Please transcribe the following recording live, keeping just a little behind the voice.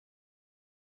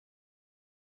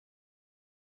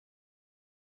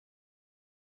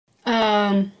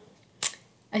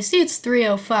I see it's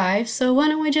 3:05, so why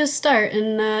don't we just start?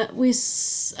 And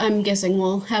I'm guessing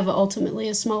we'll have ultimately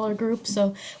a smaller group.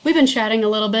 So we've been chatting a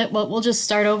little bit, but we'll just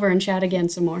start over and chat again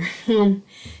some more.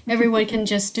 Everyone can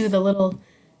just do the little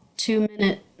 2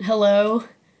 minute hello.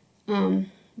 Let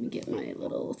me get my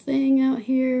little thing out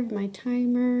here, my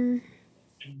timer.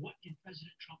 And what did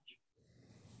President Trump do?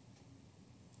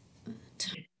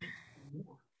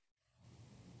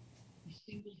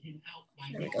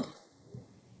 There we go.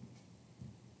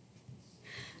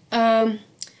 Um,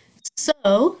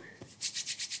 so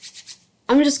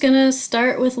I'm just gonna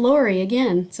start with Lori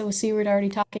again. So we see we're already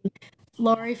talking.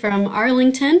 Lori from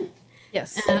Arlington.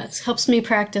 Yes. It helps me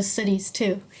practice cities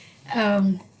too.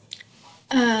 Um,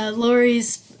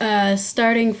 Lori's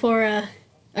starting for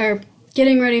or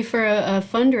getting ready for a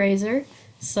fundraiser.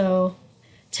 So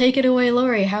take it away,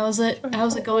 Lori. How's it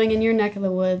going in your neck of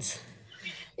the woods?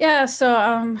 Yeah,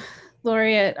 so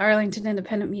Lori at Arlington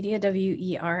Independent Media,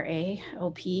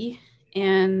 WERALP.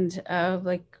 And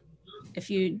like if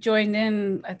you joined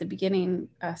in at the beginning,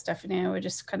 Stephanie and I were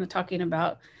just kind of talking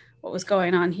about what was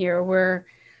going on here. We're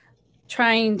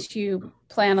trying to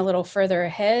plan a little further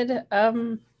ahead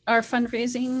our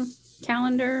fundraising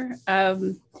calendar.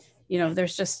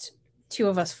 There's just two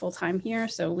of us full time here,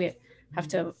 so we have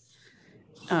to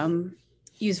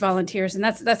use volunteers, and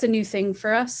that's a new thing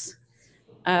for us.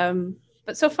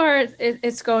 But so far,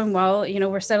 it's going well.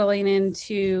 We're settling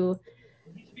into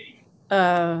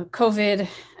COVID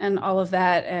and all of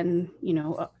that, and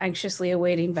anxiously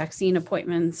awaiting vaccine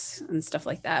appointments and stuff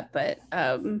like that. But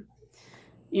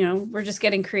we're just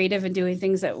getting creative and doing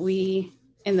things that we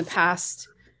in the past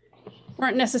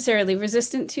weren't necessarily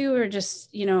resistant to, or just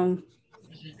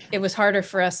it was harder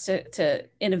for us to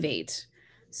innovate.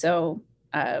 So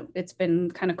it's been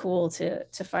kind of cool to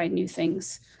find new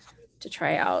things to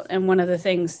try out. And one of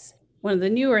the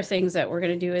newer things that we're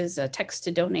going to do is a text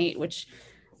to donate, which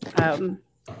I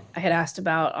had asked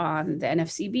about on the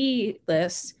NFCB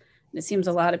list. And it seems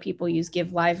a lot of people use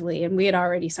Give Lively, and we had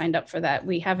already signed up for that.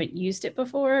 We haven't used it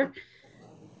before.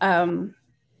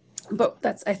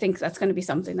 But I think that's going to be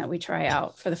something that we try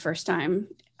out for the first time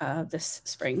this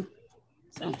spring.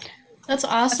 So That's that's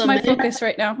awesome. my focus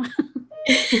right now.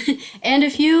 And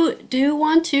if you do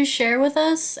want to share with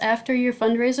us after your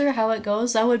fundraiser how it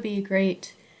goes, that would be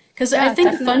great. Because I Yeah,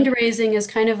 think definitely. fundraising is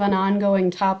kind of an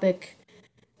ongoing topic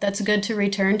that's good to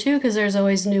return to because there's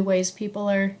always new ways people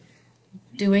are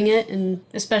doing it, and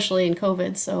especially in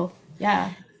COVID. So,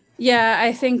 yeah. Yeah,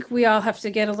 I think we all have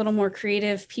to get a little more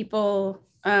creative. People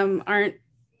aren't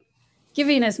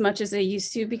giving as much as they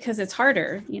used to because it's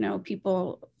harder.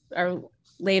 People are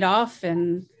laid off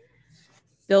and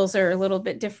bills are a little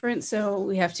bit different. So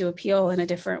we have to appeal in a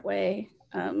different way.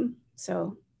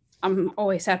 So I'm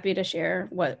always happy to share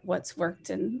what's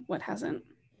worked and what hasn't.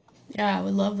 Yeah, I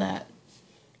would love that.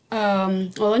 Well,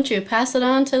 why don't you pass it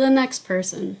on to the next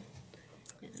person?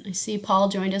 I see Paul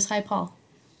joined us. Hi, Paul.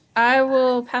 I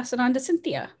will pass it on to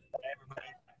Cynthia.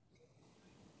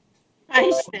 Hi,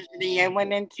 Stephanie. I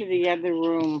went into the other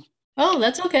room. Oh,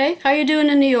 that's okay. How you doing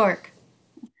in New York?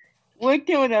 We're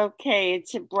doing okay.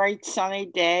 It's a bright, sunny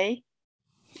day,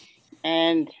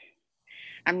 and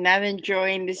I'm not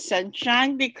enjoying the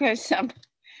sunshine because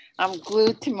I'm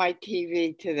glued to my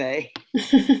TV today.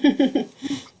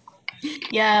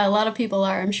 Yeah, a lot of people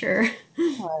are, I'm sure.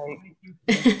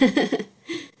 Right.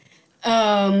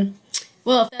 um,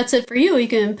 well, if that's it for you, you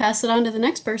can pass it on to the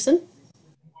next person.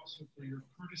 Also for your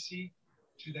courtesy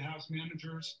to the House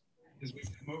managers as we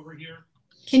come over here.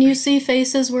 Can you see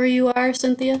faces where you are,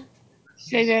 Cynthia?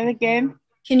 Say that again?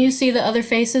 Can you see the other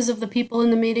faces of the people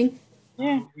in the meeting?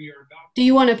 Yeah. Do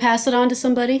you want to pass it on to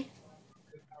somebody?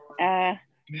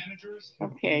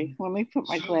 Okay, let me put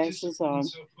my glasses on.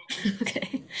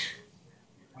 Okay.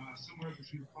 Somewhere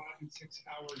between 5 and 6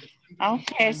 hours. I'll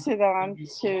pass it on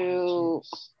to.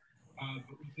 But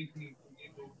we think we will be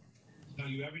able to tell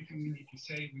you everything we need to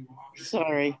say. We will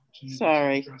Sorry.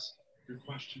 address your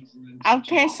questions. And then I'll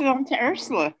pass it on to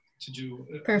Ursula. To do.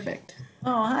 Perfect.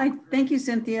 Oh, hi. Thank you,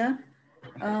 Cynthia.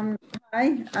 Hi,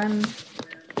 I'm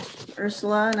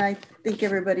Ursula, and I think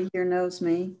everybody here knows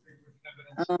me.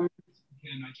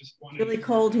 It's really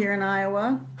cold here in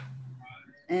Iowa,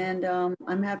 and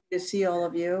I'm happy to see all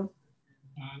of you.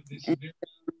 And,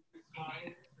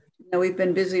 we've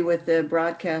been busy with the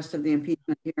broadcast of the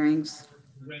impeachment hearings,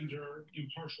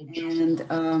 and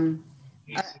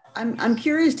I'm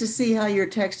curious to see how your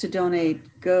text to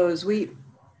donate goes. We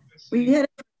had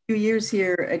a few years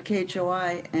here at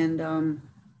KHOI, and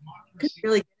couldn't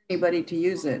really get anybody to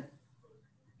use it.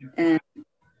 And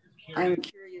I'm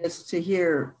curious to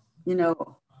hear,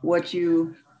 what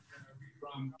you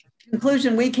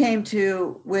conclusion we came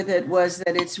to with it was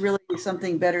that it's really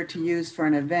something better to use for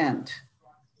an event,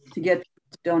 to get people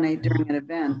to donate during an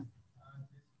event.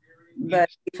 But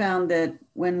we found that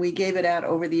when we gave it out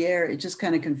over the air, it just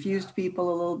kind of confused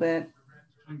people a little bit.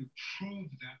 Trying to prove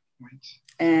that point.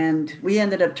 And we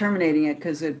ended up terminating it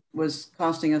because it was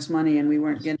costing us money and we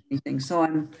weren't getting anything.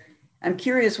 So I'm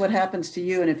curious what happens to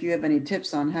you and if you have any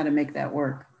tips on how to make that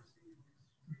work.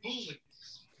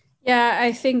 Yeah,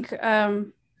 I think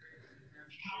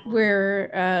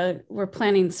we're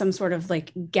planning some sort of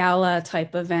like gala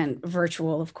type event,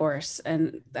 virtual, of course,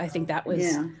 and I think that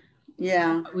was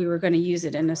we were going to use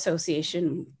it in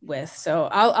association with. So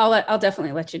I'll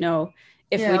definitely let you know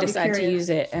if we decide to use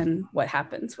it and what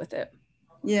happens with it.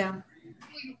 Yeah.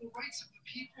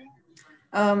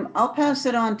 I'll pass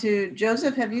it on to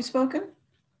Joseph. Have you spoken?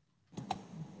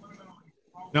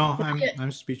 No,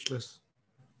 I'm speechless.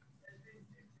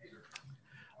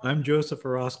 I'm Joseph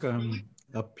Orozco. I'm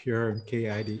up here in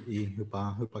KIDE,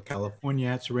 Hoopa,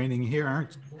 California. It's raining here.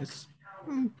 It's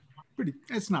pretty.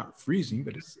 It's not freezing,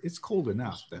 but it's cold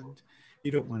enough that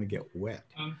you don't want to get wet.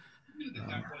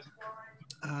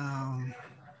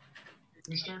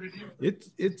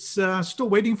 It's still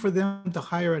waiting for them to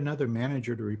hire another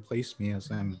manager to replace me,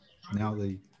 as I'm now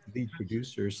the lead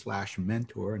producer /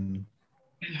 mentor, and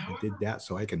I did that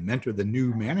so I can mentor the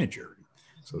new manager.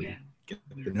 So you get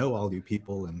to know all you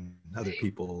people and other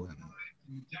people, and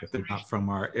if they're not from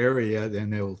our area, then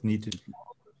they'll need to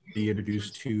be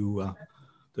introduced to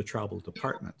the tribal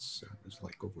departments. There's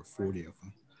like over 40 of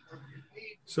them.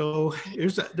 So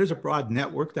there's a broad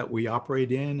network that we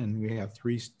operate in, and we have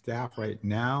 3 staff right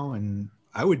now. And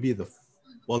I would be the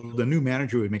new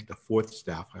manager would make the 4th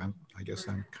staff. I guess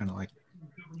I'm kind of like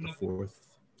the 4th.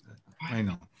 I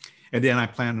know. And then I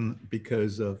plan,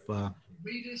 because of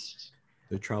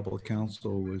the tribal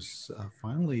council was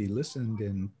finally listened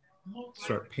and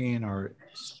start paying our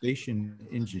station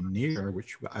engineer,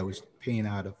 which I was paying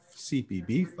out of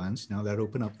CPB funds. Now that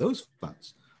opened up those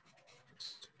funds.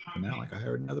 So now, like, I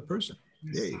hired another person.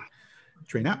 Yay!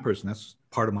 Train that person. That's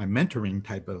part of my mentoring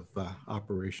type of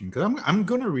operation, because I'm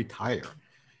going to retire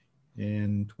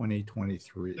in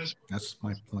 2023. That's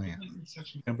my plan.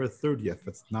 November 30th,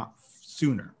 if not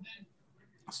sooner.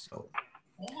 So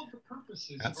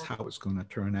that's how it's going to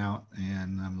turn out,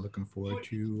 and I'm looking forward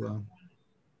to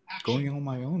going on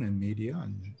my own in media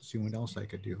and seeing what else I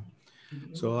could do.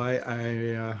 So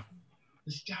I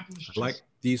like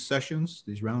these sessions,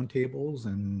 these roundtables,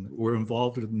 and we're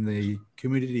involved in the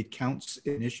Community Counts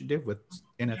Initiative with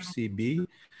NFCB.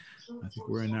 I think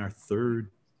we're in our 3rd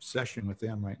session with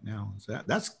them right now. So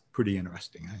that's pretty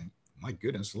interesting. My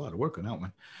goodness, a lot of work on that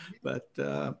one, but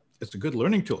it's a good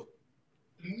learning tool.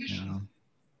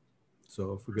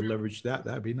 So if we could leverage that,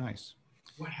 that'd be nice.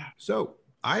 So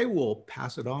I will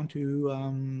pass it on to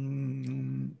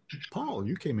Paul.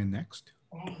 You came in next.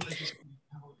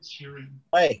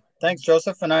 Hi, thanks,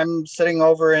 Joseph. And I'm sitting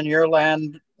over in your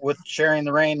land with sharing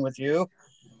the rain with you.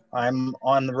 I'm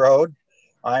on the road.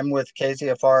 I'm with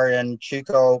KZFR in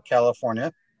Chico,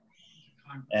 California.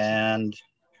 And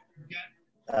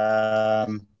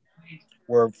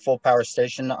we're a full power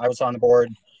station. I was on the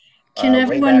board. Can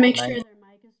everyone make sure their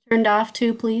mic is turned off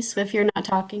too, please, if you're not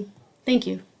talking? Thank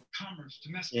you.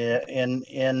 Yeah,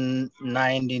 in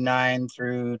 99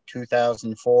 through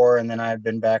 2004, and then I've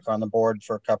been back on the board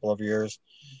for a couple of years.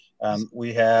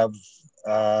 We have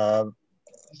a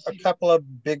couple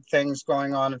of big things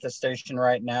going on at the station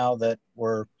right now that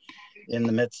we're in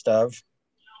the midst of.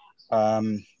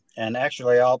 And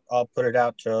actually, I'll put it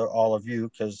out to all of you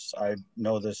because I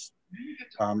know this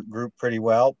group pretty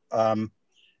well.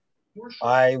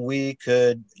 We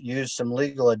could use some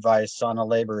legal advice on a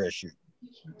labor issue.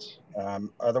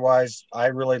 Otherwise, I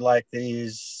really like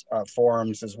these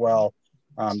forums as well.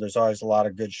 There's always a lot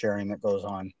of good sharing that goes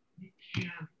on.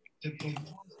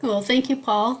 Cool. Thank you,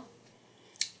 Paul.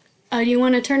 Do you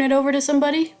want to turn it over to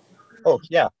somebody? Oh,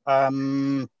 yeah.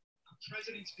 Davine?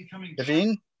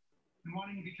 And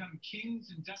wanting to become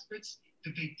kings and despots,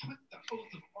 that they put the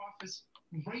oath of office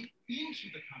right into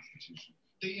the Constitution.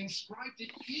 They inscribed it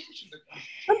into the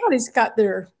Constitution. Somebody's got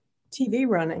their TV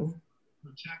running.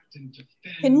 Protect and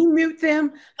defend. Can you mute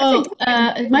them?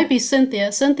 It might be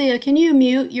Cynthia. Cynthia, can you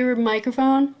mute your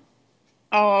microphone?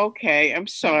 Oh, okay. I'm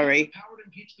sorry.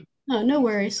 Oh, no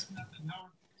worries.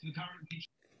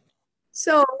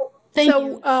 So, Thank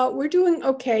you. We're doing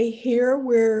okay here.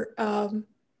 We're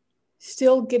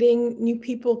still getting new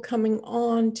people coming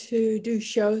on to do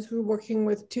shows. We're working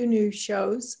with 2 new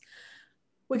shows.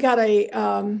 We got a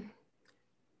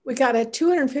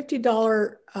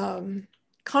 $250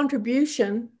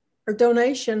 contribution or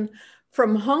donation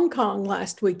from Hong Kong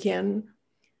last weekend.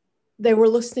 They were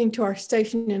listening to our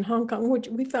station in Hong Kong, which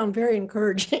we found very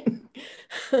encouraging.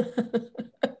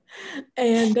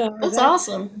 And That's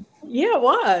awesome. yeah, it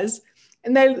was.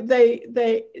 And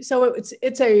so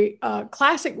it's a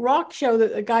classic rock show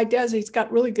that the guy does. He's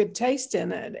got really good taste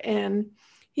in it, and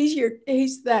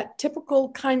he's that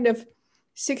typical kind of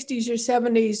 60s or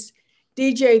 70s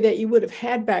DJ that you would have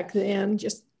had back then,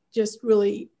 just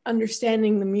really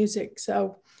understanding the music.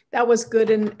 So that was good.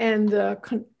 And the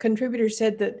contributor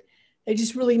said that they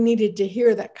just really needed to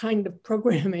hear that kind of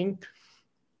programming,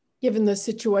 given the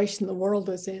situation the world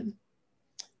is in.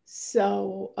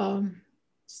 So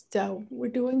so we're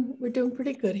doing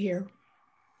pretty good here.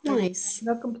 Nice.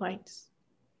 No complaints.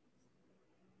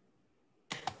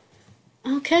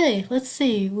 Okay, let's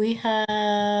see. We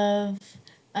have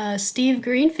Steve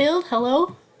Greenfield.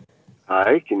 Hello.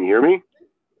 Hi, can you hear me?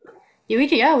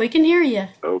 Yeah, we can hear you.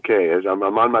 Okay, as I'm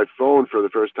on my phone for the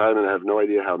first time and I have no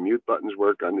idea how mute buttons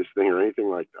work on this thing or anything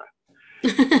like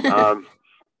that.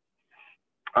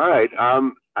 All right.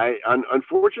 I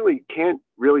unfortunately can't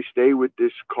really stay with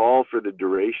this call for the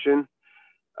duration.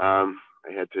 I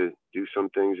had to do some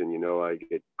things, and I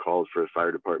get called for a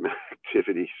fire department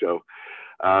activity, so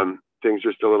things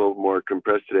are still a little more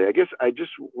compressed today. I guess I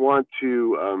just want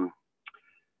to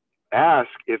ask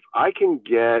if I can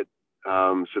get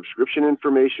subscription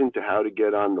information to how to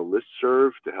get on the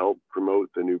listserv to help promote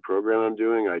the new program I'm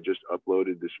doing. I just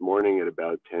uploaded this morning at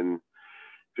about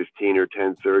 10:15 or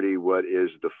 10:30 what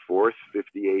is the fourth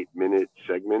 58-minute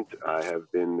segment. I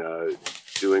have been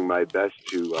doing my best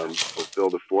to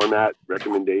fulfill the format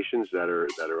recommendations that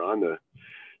are on the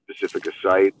Pacifica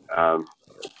site.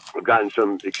 I've gotten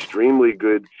some extremely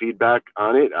good feedback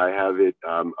on it. I have it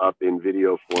up in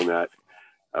video format,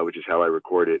 which is how I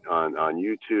record it on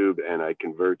YouTube, and I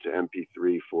convert to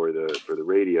MP3 for the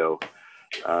radio.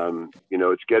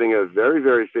 It's getting a very,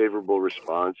 very favorable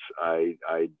response.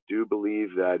 I do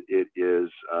believe that it is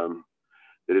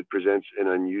that it presents an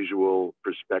unusual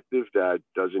perspective that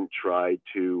doesn't try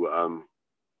to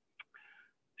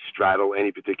straddle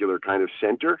any particular kind of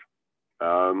center,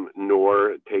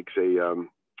 nor takes a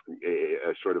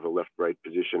sort of a left-right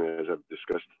position, as I've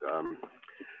discussed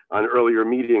on earlier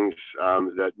meetings,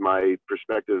 that my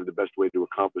perspective, the best way to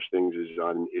accomplish things is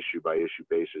on an issue-by-issue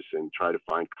basis and try to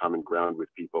find common ground with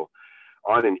people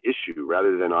on an issue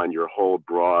rather than on your whole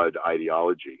broad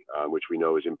ideology, which we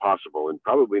know is impossible and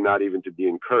probably not even to be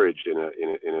encouraged in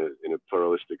a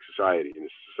pluralistic society, in a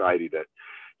society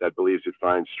that believes it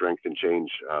finds strength and change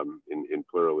in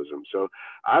pluralism. So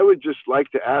I would just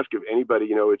like to ask if anybody,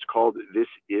 it's called This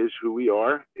Is Who We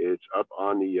Are. It's up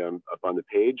on the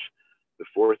page. The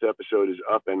fourth episode is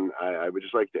up, and I would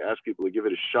just like to ask people to give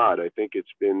it a shot. I think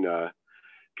it's been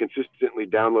consistently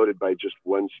downloaded by just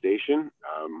one station,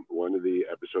 one of the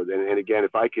episodes. And again,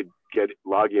 if I could get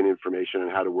login information on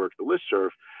how to work the listserv,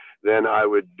 then I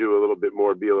would do a little bit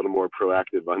more, be a little more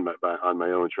proactive on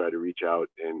my own, try to reach out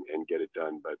and get it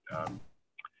done. But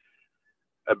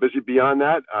beyond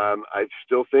that, I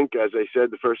still think, as I said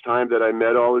the first time that I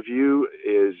met all of you,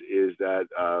 is that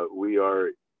we are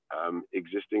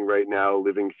existing right now,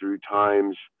 living through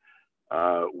times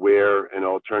where an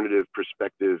alternative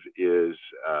perspective is,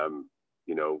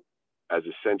 as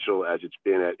essential as it's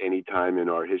been at any time in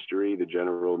our history. The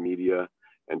general media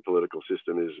and political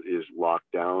system is locked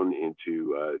down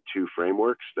into two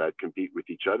frameworks that compete with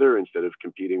each other instead of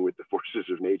competing with the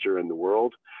forces of nature and the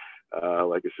world,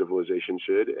 like a civilization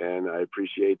should. And I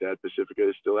appreciate that Pacifica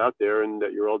is still out there and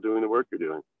that you're all doing the work you're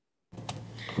doing.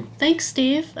 Thanks,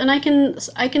 Steve. And I can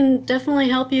definitely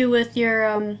help you with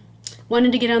your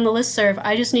wanting to get on the listserv.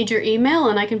 I just need your email,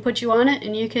 and I can put you on it,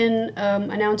 and you can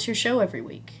announce your show every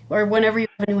week or whenever you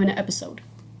have a new episode.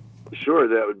 Sure,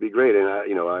 that would be great. And I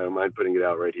don't mind putting it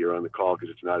out right here on the call because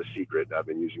it's not a secret. I've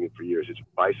been using it for years. It's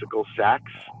Bicycle Sax,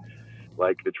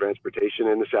 like the transportation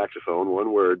and the saxophone,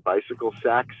 one word, Bicycle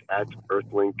Sax at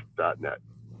earthlink.net.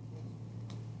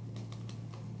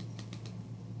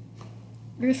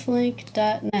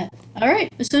 Earthlink.net. All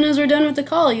right. As soon as we're done with the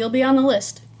call, you'll be on the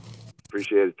list.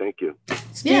 Appreciate it. Thank you.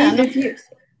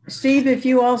 Steve, if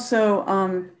you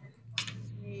also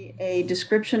a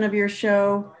description of your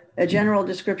show, a general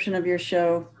description of your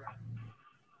show,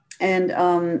 and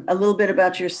a little bit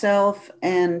about yourself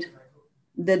and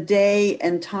the day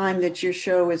and time that your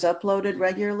show is uploaded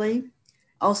regularly,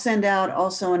 I'll send out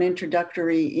also an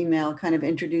introductory email kind of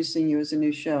introducing you as a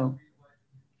new show.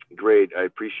 Great. I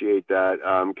appreciate that.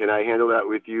 Can I handle that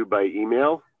with you by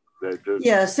email?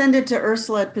 Yeah, send it to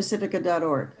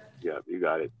ursula@pacifica.org. Yeah, you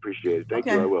got it. Appreciate it. Thank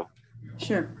you. I will.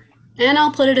 Sure. And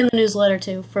I'll put it in the newsletter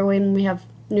too. For when we have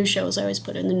new shows, I always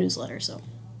put it in the newsletter. So.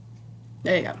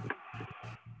 There you go.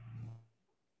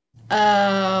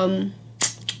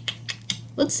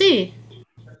 Let's see.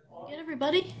 Get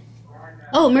everybody?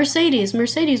 Oh, Mercedes.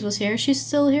 Mercedes was here. She's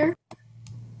still here?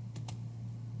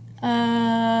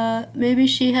 Maybe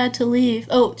she had to leave.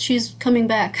 Oh, she's coming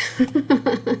back.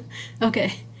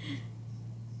 Okay.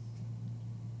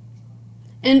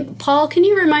 And Paul, can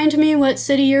you remind me what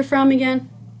city you're from again?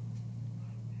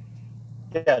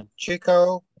 Yeah,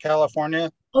 Chico,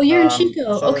 California. Oh, you're in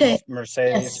Chico. So Okay. is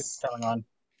Mercedes Yes. who's coming on.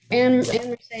 And Yeah.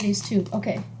 Mercedes too.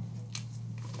 Okay.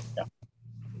 Yeah.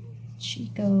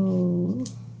 Chico.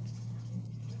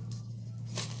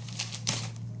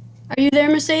 Are you there,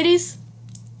 Mercedes?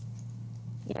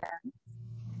 Yeah.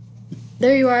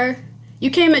 There you are. You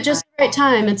came at just the right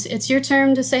time. It's your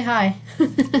turn to say hi.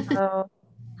 So,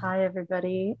 hi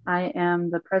everybody. I am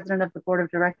the president of the board of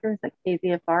directors at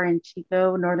KZFR in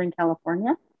Chico, Northern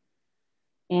California.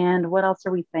 And what else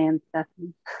are we saying,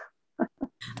 Stephanie?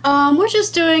 We're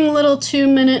just doing little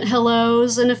 2-minute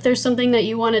hellos, and if there's something that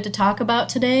you wanted to talk about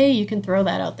today, you can throw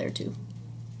that out there too.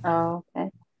 Oh,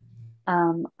 okay.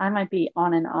 I might be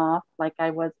on and off like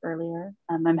I was earlier.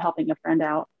 I'm helping a friend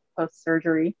out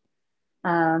post-surgery.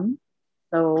 So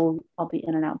I'll be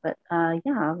in and out. But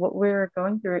yeah, what we're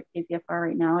going through at KZFR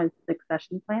right now is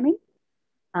succession planning.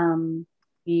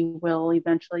 We will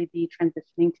eventually be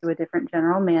transitioning to a different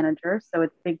general manager. So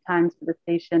it's big times for the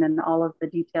station and all of the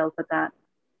details that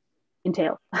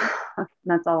entails. And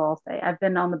that's all I'll say. I've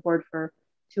been on the board for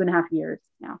 2.5 years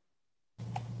now.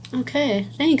 Okay,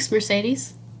 thanks,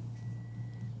 Mercedes.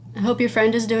 I hope your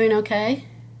friend is doing okay.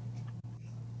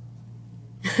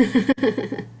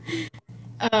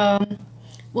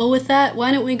 Well, with that,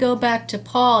 why don't we go back to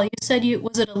Paul? You said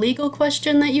was it a legal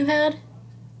question that you had?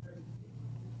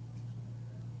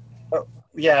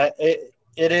 Yeah, it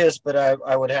is, but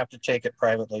I would have to take it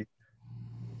privately.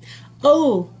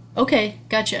 Oh, okay,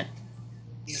 gotcha.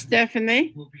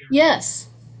 Stephanie, Yes.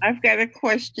 I've got a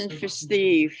question for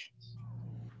Steve,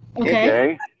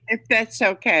 Okay. if that's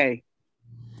okay.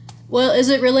 Well, is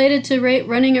it related to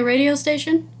running a radio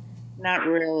station? Not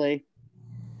really.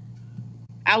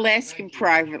 I'll ask him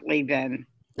privately then.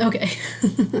 Okay.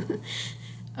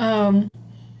 Does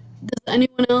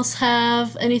anyone else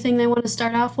have anything they want to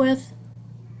start off with?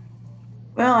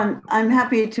 Well, I'm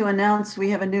happy to announce we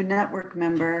have a new network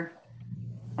member,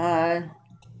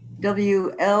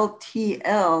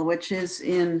 WLTL, which is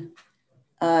in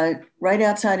right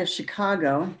outside of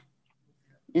Chicago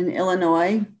in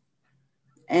Illinois.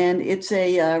 And it's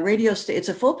a radio station, it's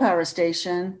a full power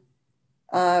station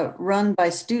run by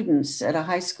students at a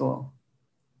high school.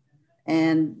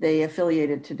 And they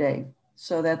affiliated today.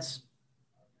 So that's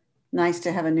nice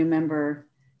to have a new member.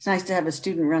 It's nice to have a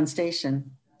student run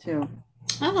station too.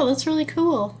 Oh, that's really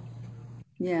cool.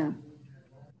 Yeah.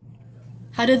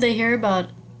 How did they hear about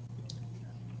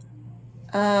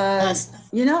us?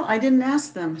 You know, I didn't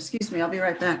ask them. Excuse me, I'll be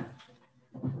right back.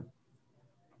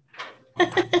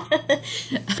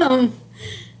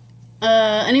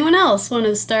 Anyone else want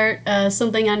to start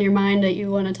something on your mind that you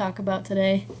want to talk about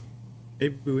today?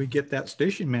 Maybe we get that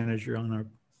station manager on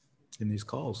in these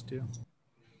calls too.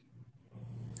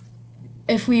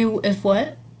 If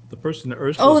what? The person that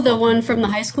Ursula. Oh, the one from the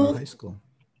high school? High school.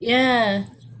 Yeah.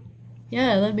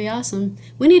 Yeah, that'd be awesome.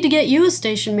 We need to get you a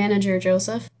station manager,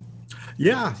 Joseph.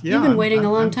 Yeah. You've been waiting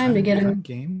a long time to get him.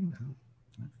 Game.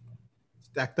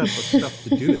 Stacked up with stuff to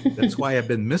do. That's why I've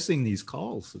been missing these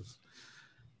calls.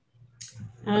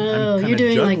 Oh, you're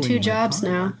doing like 2 jobs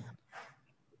now.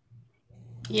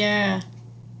 Yeah.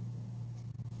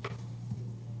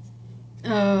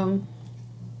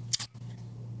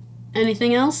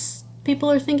 Anything else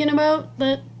people are thinking about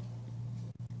that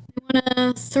you want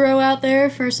to throw out there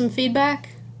for some feedback?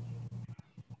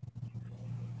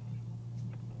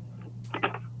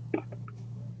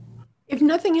 If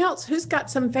nothing else, who's got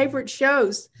some favorite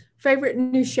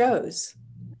new shows?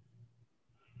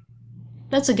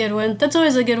 That's a good one. That's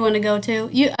always a good one to go to.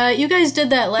 You guys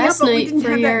did that last but we night didn't for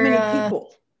have your. that many people.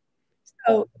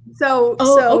 So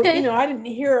okay. you know, I didn't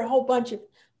hear a whole bunch of.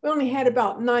 We only had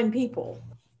about 9 people.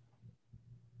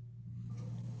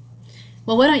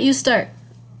 Well, why don't you start?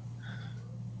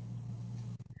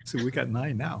 So we got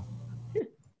 9 now.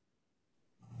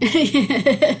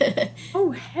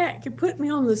 Oh heck! You put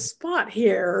me on the spot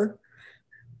here.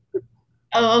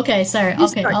 Oh, okay. Sorry. I'll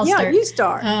start. Yeah, you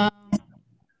start.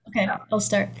 Okay, I'll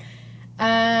start.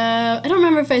 I don't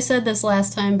remember if I said this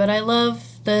last time, but I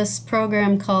love this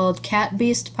program called Cat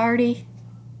Beast Party.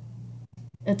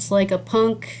 It's like a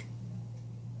punk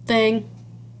thing.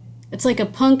 It's like a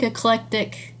punk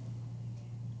eclectic.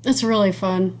 It's really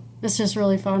fun. It's just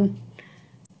really fun.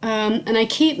 And I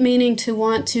keep meaning to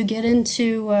want to get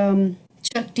into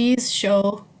Chuck D's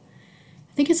show.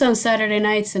 I think it's on Saturday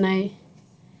nights, and it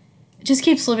just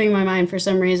keeps slipping my mind for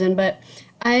some reason. But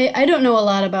I don't know a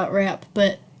lot about rap,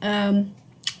 but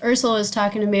Ursula was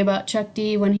talking to me about Chuck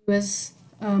D when he was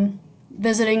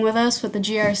visiting with us with the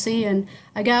GRC, and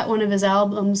I got one of his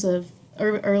albums of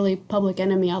early Public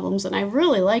Enemy albums, and I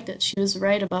really liked it. She was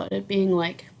right about it being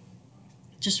like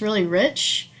just really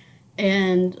rich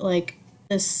and like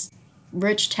this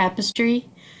rich tapestry.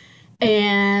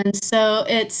 And so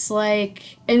it's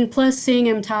like, and plus seeing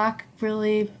him talk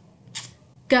really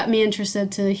got me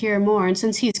interested to hear more. And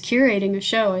since he's curating a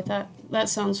show, I thought that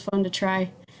sounds fun to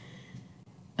try.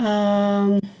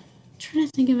 Trying to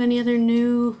think of any other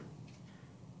new.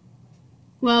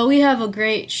 Well, we have a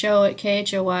great show at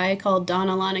KHOY called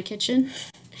Donna Lana Kitchen,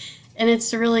 and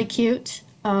it's really cute.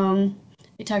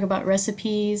 They talk about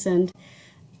recipes, and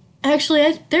actually,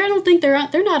 I don't think they're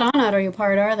not on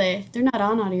AudioPort, are they? They're not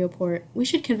on AudioPort. We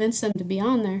should convince them to be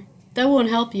on there. That won't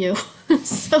help you.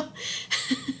 So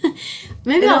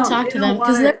maybe I'll talk to them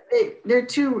because they're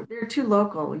too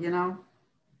local, you know.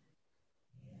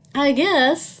 I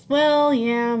guess. Well,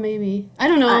 yeah, maybe. I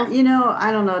don't know.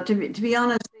 I don't know. To be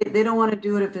honest, they don't want to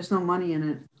do it if there's no money in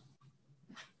it.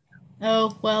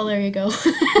 Oh, well, there you go.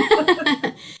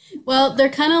 Well, they're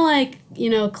kind of like,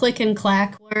 Click and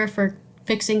Clack were for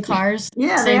fixing cars.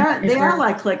 Yeah, they are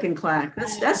like Click and Clack.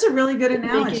 That's a really good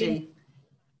analogy.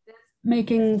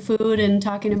 Making food and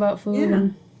talking about food. Yeah.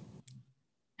 And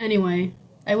anyway,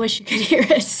 I wish you could hear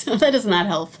it, so that does not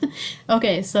help.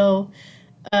 Okay, so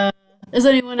does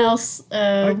anyone else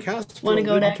My want casserole to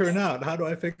go didn't next? turn out. How do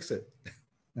I fix it?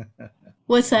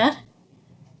 What's that?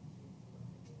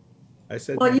 I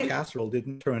said Well, my you- casserole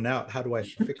didn't turn out. How do I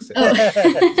fix it?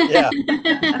 Yeah.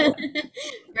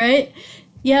 Right?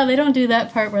 Yeah, they don't do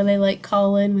that part where they like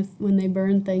call in when they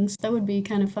burn things. That would be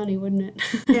kind of funny, wouldn't it?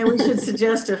 Yeah, we should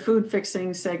suggest a food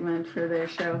fixing segment for their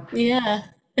show. Yeah.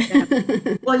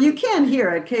 Well, you can hear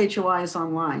it. KHOI is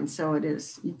online, so it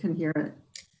is. You can hear it.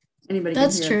 Anybody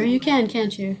That's can hear true. it. You can,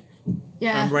 can't you?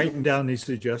 Yeah. I'm writing down these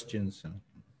suggestions.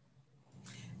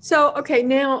 So, okay,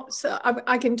 now, so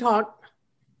I can talk.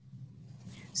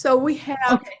 So we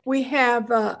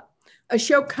have a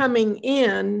show coming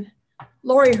in.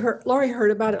 Lori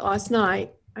heard about it last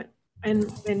night, and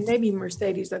maybe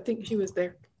Mercedes. I think she was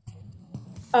there.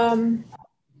 There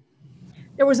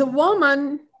was a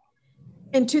woman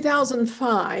in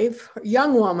 2005, a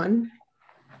young woman,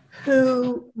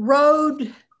 who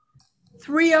rode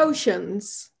 3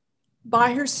 oceans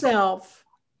by herself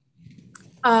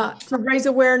to raise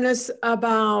awareness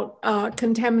about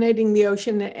contaminating the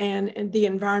ocean and the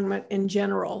environment in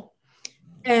general.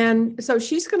 And so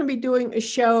she's going to be doing a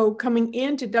show coming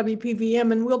into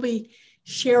WPVM, and we'll be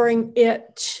sharing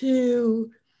it to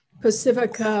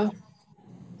Pacifica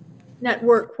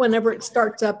Network whenever it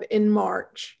starts up in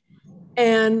March.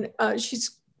 And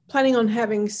she's planning on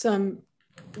having some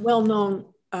well-known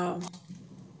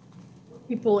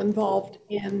people involved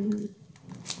in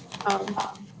the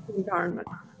environment.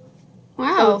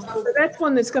 Wow. So that's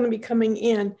one that's going to be coming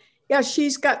in. Yeah,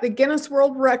 she's got the Guinness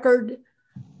World Record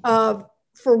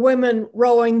for women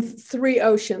rowing 3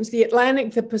 oceans, the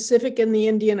Atlantic, the Pacific, and the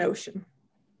Indian Ocean.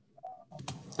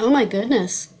 Oh my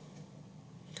goodness.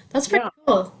 That's pretty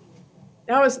cool.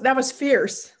 That was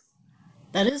fierce.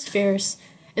 That is fierce.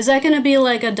 Is that going to be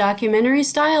like a documentary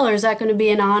style, or is that going to be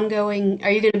an ongoing? Are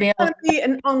you going to be It's able going to be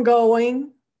an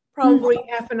ongoing, probably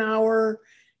half an hour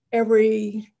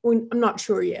I'm not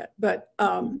sure yet, but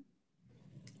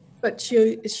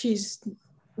she's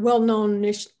well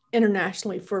known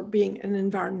internationally for being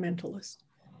an environmentalist.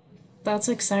 That's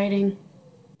exciting.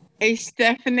 Hey,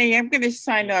 Stephanie, I'm going to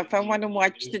sign off. I want to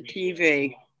watch the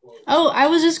TV. Oh, I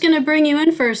was just going to bring you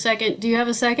in for a second. Do you have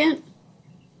a second?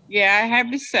 Yeah, I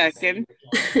have a second.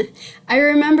 I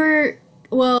remember,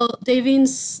 well,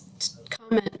 Davine's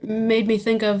comment made me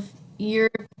think of you're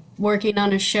working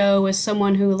on a show with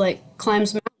someone who like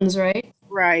climbs mountains, right?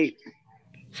 Right.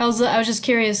 I was just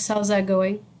curious, how's that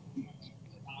going?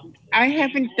 I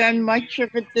haven't done much of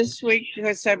it this week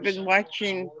because I've been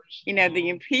watching, the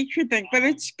impeachment thing, but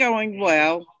it's going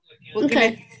well. We're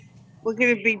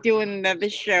gonna be doing another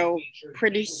show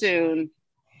pretty soon.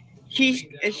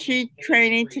 Is she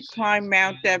training to climb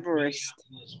Mount Everest?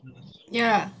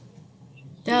 Yeah.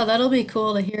 Yeah, that'll be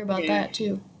cool to hear about that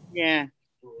too. Yeah.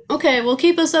 Okay, well,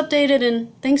 keep us updated,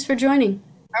 and thanks for joining.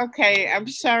 Okay, I'm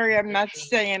sorry I'm not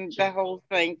saying the whole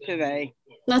thing today.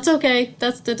 That's okay.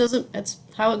 That's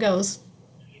how it goes.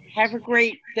 Have a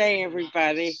great day,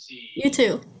 everybody. You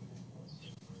too.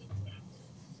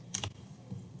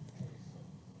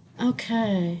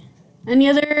 Okay. Any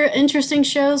other interesting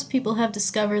shows people have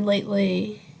discovered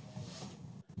lately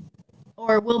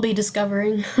or will be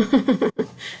discovering?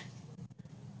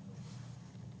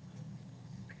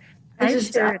 I I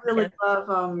shared really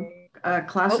love yesterday. Oh,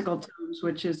 Classical Tones,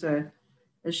 which is a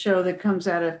show that comes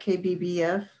out of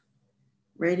KBBF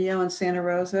radio in Santa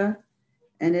Rosa.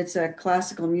 And it's a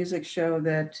classical music show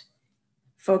that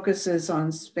focuses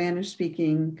on Spanish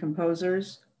speaking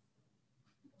composers.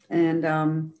 And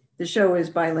the show is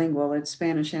bilingual, it's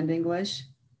Spanish and English.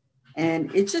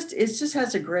 And it just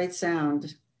has a great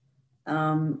sound.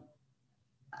 Um,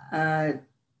 uh,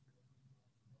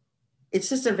 it's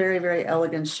just a very, very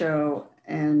elegant show.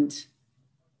 And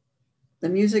the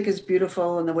music is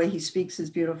beautiful and the way he speaks is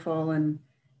beautiful. And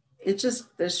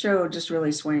the show just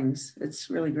really swings. It's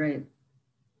really great.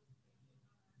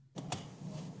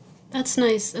 That's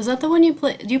nice. Is that the one you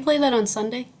play? Do you play that on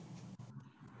Sunday?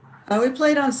 We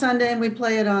play it on Sunday and we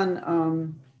play it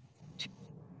on,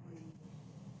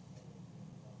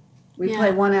 we play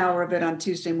Yeah. 1 hour of it on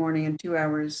Tuesday morning and 2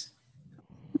 hours.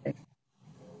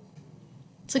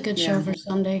 It's a good Yeah. show for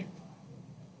Sunday.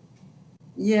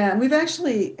 Yeah, and we've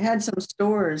actually had some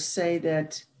stores say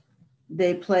that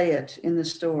they play it in the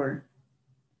store.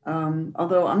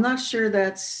 Although I'm not sure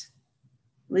that's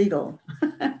legal.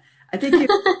 I think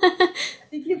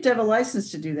you have to have a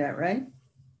license to do that, right?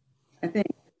 I think.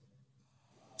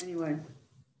 Anyway,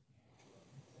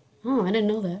 Oh, I didn't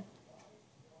know that.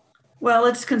 well,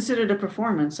 it's considered a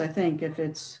performance, I think, if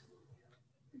it's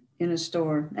in a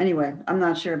store. Anyway, I'm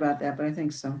not sure about that, but I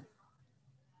think so.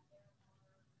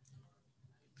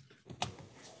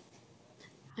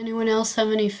 Anyone else have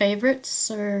any favorites?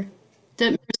 Or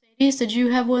Mercedes, did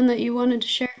you have one that you wanted to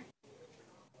share?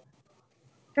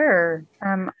 sure.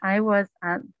 I was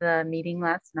at the meeting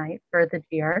last night for the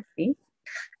GRC,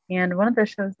 and one of the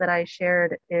shows that I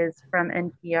shared is from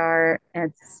NPR,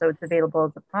 and so it's available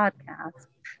as a podcast,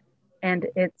 and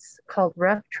it's called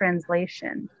Rough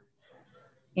Translation,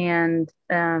 and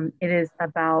it is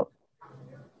about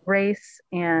race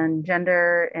and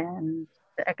gender and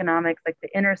the economics, like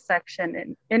the intersection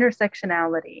and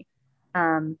intersectionality.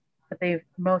 But they've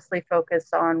mostly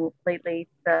focused on lately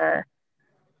the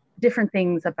different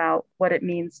things about what it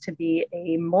means to be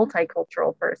a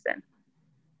multicultural person.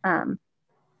 Um,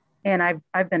 and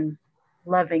I've been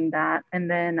loving that. And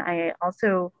then I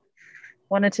also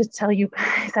wanted to tell you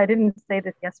guys, I didn't say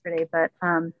this yesterday, but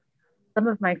some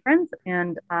of my friends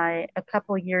and I, a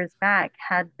couple years back,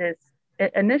 had this.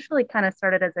 It initially kind of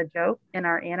started as a joke in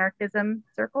our anarchism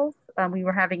circles. We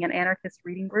were having an anarchist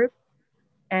reading group,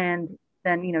 and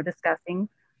then discussing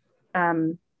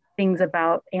things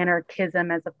about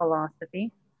anarchism as a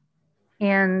philosophy.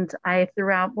 And I threw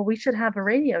out, well, we should have a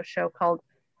radio show called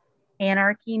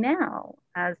Anarchy Now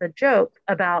as a joke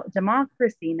about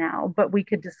democracy now, but we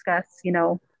could discuss,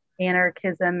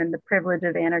 anarchism and the privilege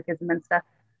of anarchism and stuff.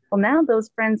 Well, now those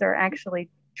friends are actually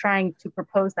trying to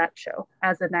propose that show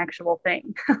as an actual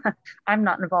thing. I'm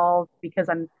not involved because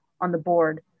I'm on the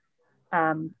board.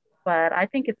 But I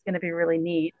think it's going to be really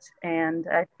neat. And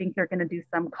I think they're going to do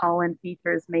some call-in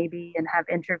features maybe and have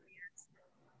interviews,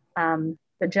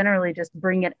 but generally just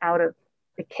bring it out of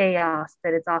the chaos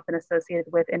that it's often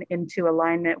associated with and into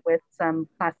alignment with some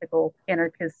classical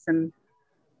anarchists and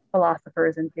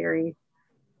philosophers and theory.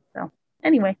 So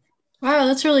anyway. Wow,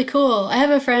 that's really cool. I have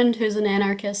a friend who's an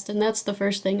anarchist, and that's the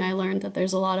first thing I learned, that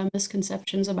there's a lot of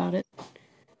misconceptions about it.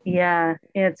 Yeah,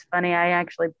 it's funny. I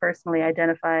actually personally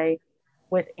identify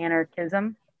with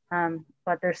anarchism,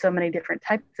 but there's so many different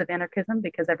types of anarchism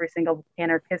because every single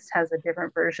anarchist has a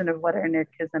different version of what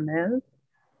anarchism is.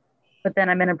 But then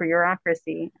I'm in a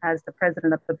bureaucracy as the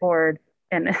president of the board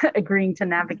and agreeing to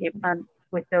navigate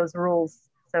with those rules.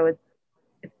 So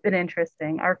it's been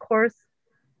interesting. Our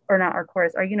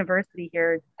university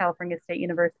here, California State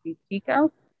University,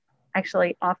 Chico,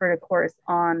 actually offered a course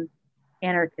on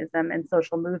anarchism and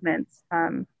social movements a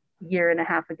year and a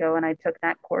half ago, and I took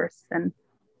that course, and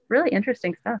really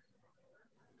interesting stuff.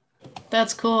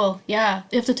 That's cool. Yeah,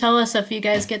 you have to tell us if you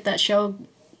guys get that show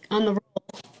on the roll.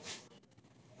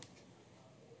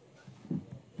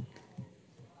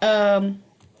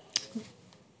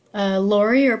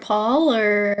 Lori or Paul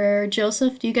or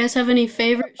Joseph, do you guys have any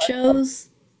favorite shows?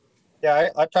 Yeah,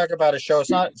 I talk about a show.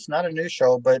 It's not a new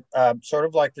show, but sort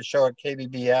of like the show at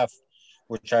KBBF,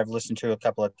 which I've listened to a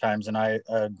couple of times, and I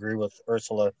agree with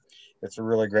Ursula. It's a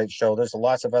really great show. There's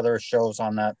lots of other shows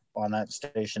on that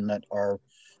station that are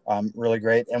really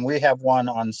great, and we have one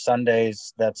on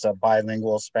Sundays that's a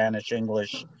bilingual Spanish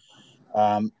English,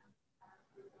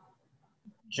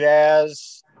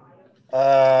 jazz,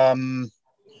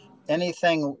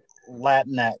 anything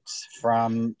Latinx,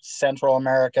 from Central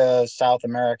America, South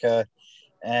America,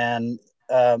 and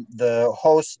the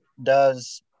host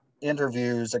does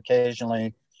interviews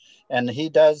occasionally, and he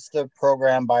does the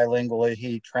program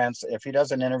bilingually. If he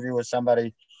does an interview with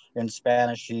somebody in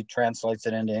Spanish, he translates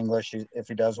it into English. If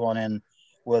he does one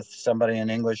with somebody in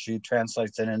English, he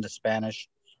translates it into Spanish.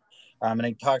 And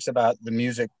he talks about the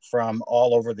music from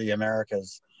all over the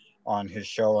Americas on his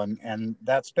show. And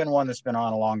that's been one that's been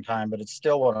on a long time, but it's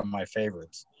still one of my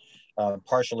favorites,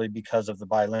 partially because of the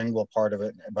bilingual part of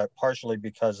it, but partially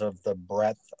because of the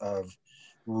breadth of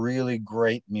really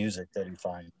great music that he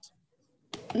finds.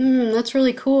 That's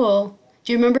really cool.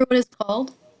 Do you remember what it's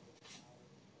called?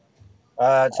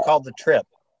 It's called The Trip.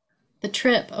 The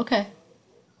Trip. Okay.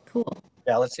 Cool.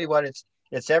 Yeah, let's see what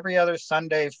it's every other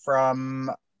Sunday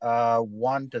from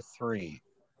 1 to 3.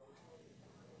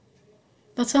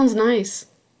 That sounds nice.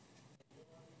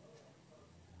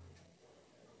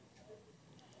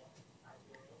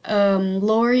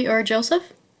 Lori or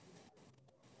Joseph?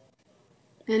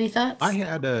 Any thoughts? I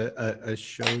had a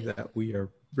show that we are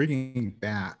bringing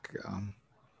back.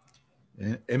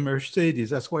 And Mercedes,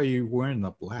 that's why you're wearing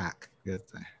the black.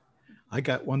 I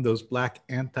got one of those black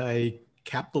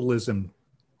anti-capitalism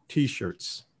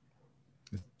T-shirts.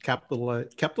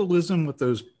 Capitalism with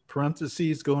those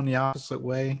parentheses going the opposite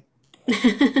way.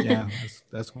 Yeah,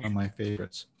 that's one of my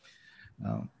favorites.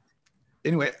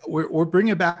 Anyway, we're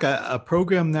bringing back a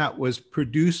program that was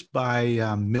produced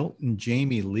by Milton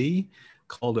Jamie Lee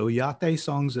called Oyate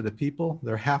Songs of the People.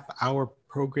 They're half-hour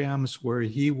programs where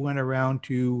he went around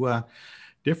to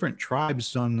different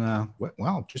tribes on,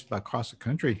 well, just about across the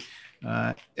country.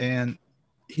 And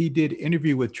he did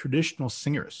interview with traditional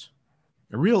singers,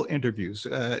 real interviews,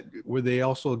 where they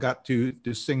also got to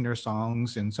sing their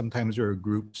songs, and sometimes there were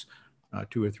groups,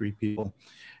 2 or 3 people.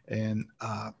 And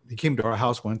he came to our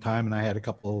house one time, and I had a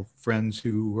couple of friends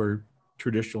who were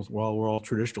traditional, well, we're all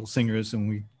traditional singers,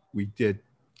 and we did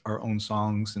our own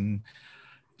songs and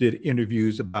did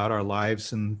interviews about our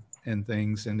lives and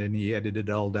things. And then he edited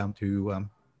it all down to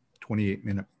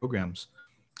 28-minute programs.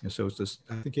 And so it's just,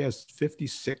 I think he has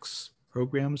 56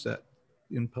 programs that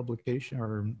in publication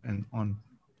or and on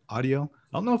audio.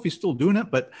 I don't know if he's still doing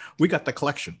it, but we got the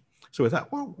collection. So we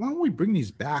thought, well, why don't we bring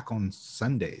these back on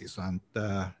Sundays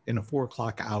in a 4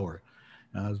 o'clock hour?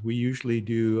 We usually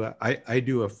do, I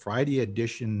do a Friday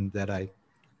edition that I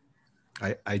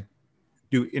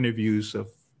do interviews of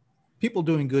people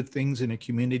doing good things in a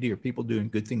community or people doing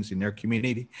good things in their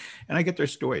community, and I get their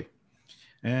story.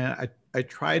 And I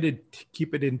try to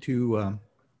keep it into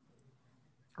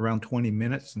around 20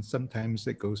 minutes, and sometimes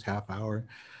it goes half hour.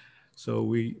 So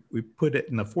we put it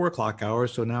in the 4 o'clock hour.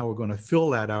 So now we're going to fill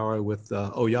that hour with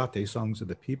Oyate Songs of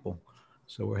the People.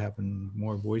 So we're having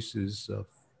more voices of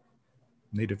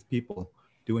Native people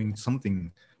doing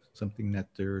something that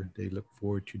they look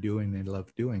forward to doing, they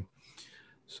love doing.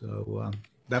 So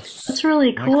that's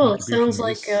really cool. It sounds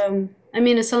like, I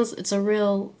mean, it's a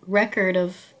real record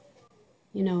of,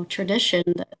 tradition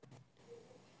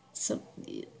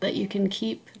that you can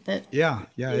keep. That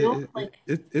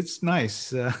it's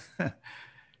nice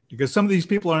because some of these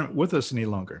people aren't with us any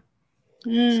longer.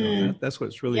 So that's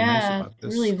what's really nice about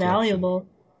this. Really valuable.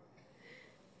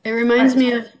 It reminds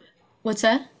me of, what's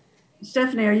that?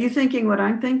 Stephanie, are you thinking what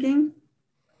I'm thinking?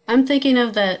 I'm thinking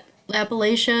of that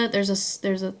Appalachia.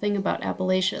 There's a thing about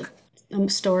Appalachia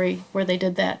story where they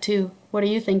did that too. What are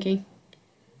you thinking?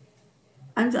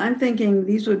 I'm thinking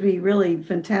these would be really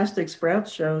fantastic Sprout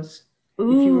shows.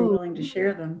 Ooh. If you were willing to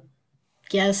share them.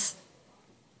 Yes.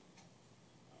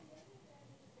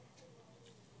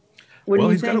 What do you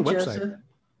he's think, got a website. Joseph?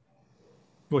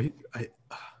 Well,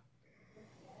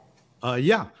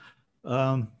 yeah.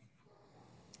 You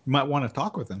might want to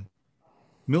talk with him.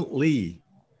 Milt Lee.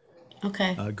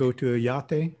 Okay. Go to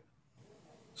Oyate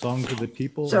Songs of the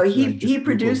People. So he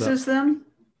produces them?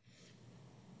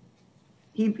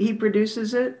 He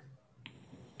produces it?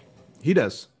 He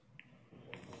does.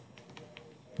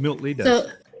 Milt Lee does.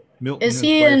 So Milt is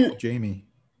and his wife, Jamie.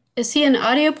 Is he an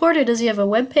audio port, or does he have a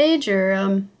web page, or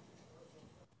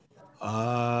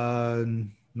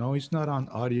No, he's not on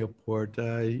audio port.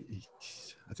 I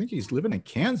think he's living in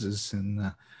Kansas, and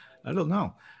I don't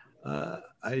know.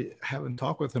 I haven't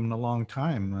talked with him in a long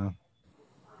time.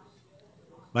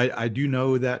 I do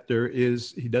know that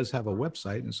he does have a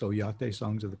website, and so Oyate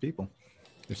Songs of the People.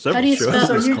 There's several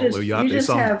shows called Oyate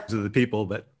Songs of the People,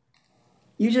 but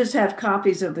you just have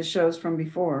copies of the shows from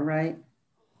before, right?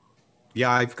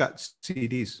 Yeah, I've got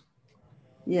CDs.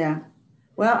 Yeah.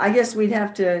 Well, I guess we'd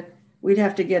have to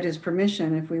get his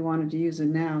permission if we wanted to use it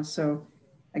now. So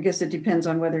I guess it depends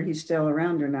on whether he's still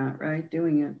around or not, right?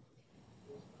 Doing it.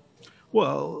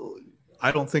 Well,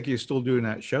 I don't think he's still doing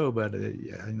that show, but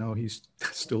yeah, I know he's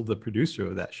still the producer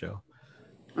of that show.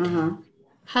 Uh-huh.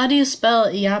 How do you spell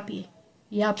Yape?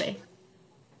 Yape.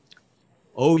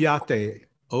 Oyate.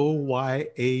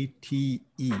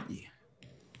 O-Y-A-T-E.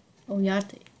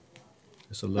 Oyate.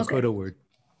 It's a Lakota word.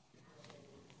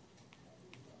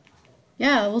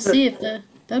 Yeah, we'll see if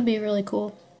that'd be really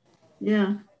cool.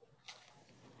 Yeah.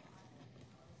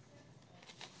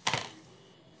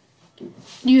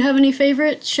 Do you have any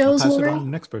favorite shows, I'll pass it Lori? on to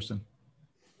the next person.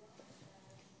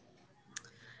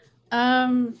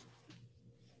 Not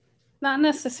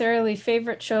necessarily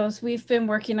favorite shows. We've been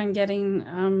working on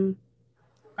getting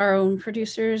our own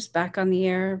producers back on the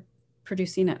air,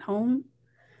 producing at home.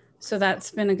 So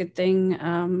that's been a good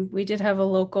thing. We did have a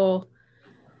local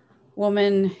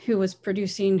woman who was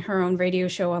producing her own radio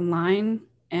show online,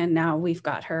 and now we've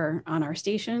got her on our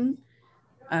station.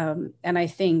 And I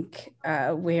think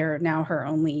we're now her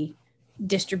only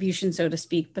distribution, so to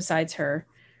speak, besides her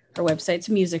website's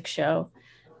music show.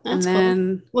 That's and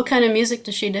then cool. What kind of music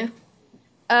does she do?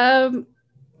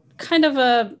 kind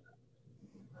of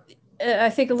I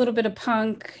think a little bit of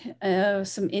punk,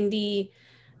 some indie.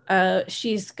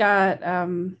 She's got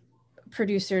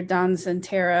producer Don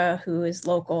Zantera, who is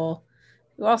local,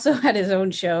 who also had his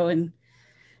own show. And,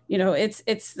 you know,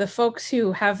 it's the folks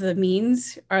who have the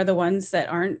means are the ones that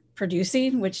aren't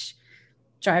producing, which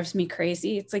drives me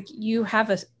crazy. It's like you have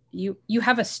a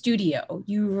studio,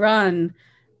 you run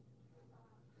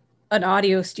an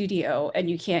audio studio, and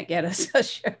you can't get us a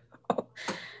show.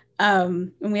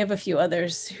 And we have a few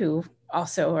others who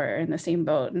also are in the same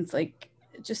boat. And it's like,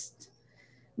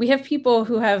 we have people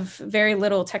who have very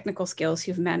little technical skills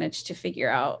who've managed to figure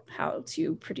out how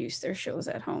to produce their shows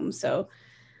at home. So,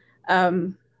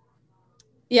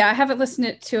 yeah, I haven't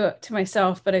listened to it to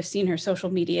myself, but I've seen her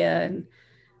social media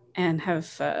and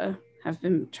have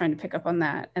been trying to pick up on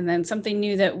that. And then something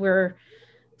new that we're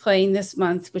playing this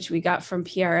month, which we got from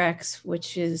PRX,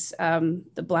 which is the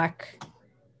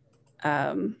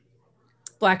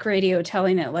Black Radio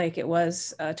Telling It Like It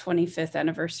Was 25th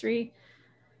anniversary.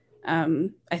 I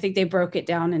think they broke it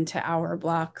down into hour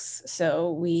blocks.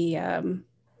 So we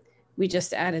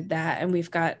just added that, and we've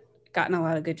gotten a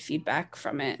lot of good feedback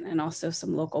from it, and also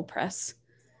some local press,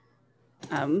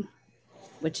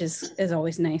 which is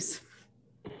always nice.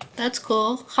 That's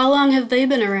cool. How long have they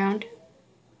been around?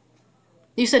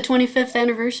 You said 25th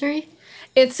anniversary?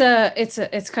 It's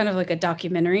kind of like a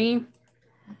documentary.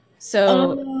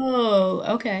 So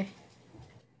okay.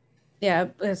 Yeah,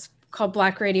 it's called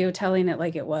Black Radio Telling It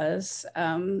Like It Was.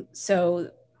 So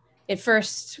it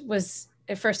first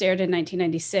aired in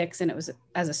 1996, and it was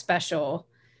as a special,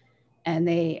 and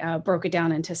they broke it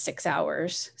down into 6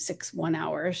 hours, 6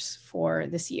 1-hours for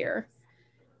this year.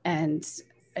 And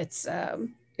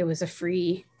it was a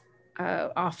free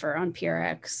offer on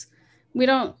PRX. We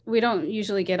don't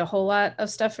usually get a whole lot of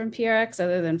stuff from PRX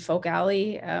other than Folk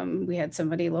Alley. We had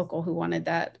somebody local who wanted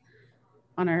that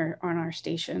on our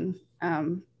station.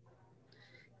 And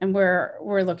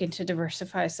we're looking to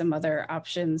diversify some other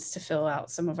options to fill out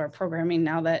some of our programming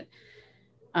now that,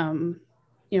 when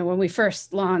we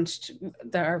first launched,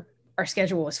 our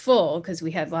schedule was full because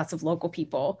we had lots of local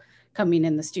people coming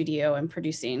in the studio and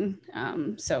producing.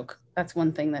 So that's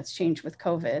one thing that's changed with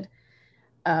COVID.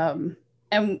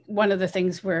 And one of the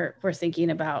things we're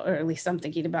thinking about, or at least I'm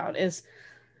thinking about, is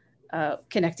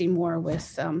connecting more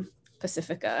with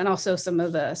Pacifica, and also some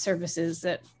of the services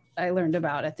that I learned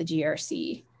about at the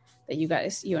GRC that you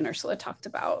and Ursula talked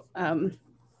about,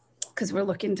 because we're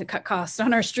looking to cut costs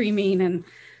on our streaming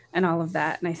and all of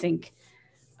that. And I think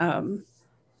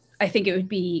it would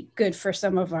be good for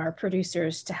some of our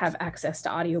producers to have access to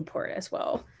Audioport as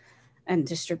well and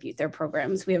distribute their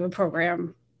programs. We have a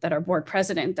program that our board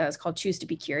president does called Choose to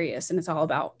Be Curious, and it's all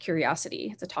about curiosity.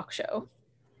 It's a talk show.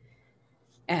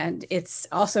 And it's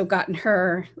also gotten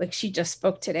her, like, she just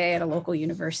spoke today at a local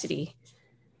university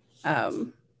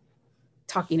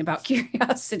talking about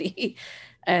curiosity.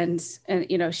 And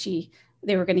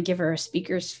they were going to give her a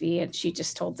speaker's fee, and she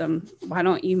just told them, why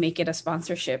don't you make it a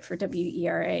sponsorship for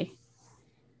WERA,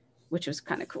 which was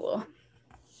kind of cool.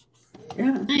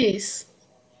 Yeah. Nice.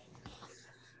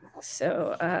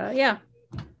 So, yeah.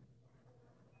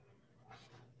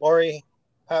 Lori,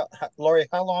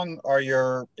 how long are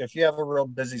if you have a real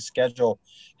busy schedule,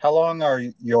 how long are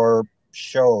your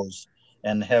shows?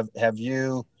 And have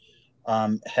you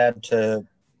had to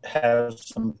have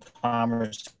some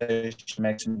conversation,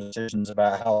 make some decisions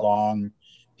about how long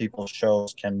people's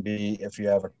shows can be if you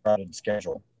have a crowded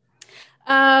schedule?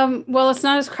 Well, it's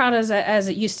not as crowded as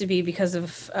it used to be because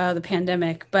of the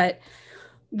pandemic, but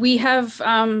we have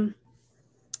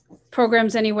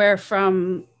programs anywhere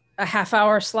from a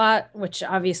half-hour slot, which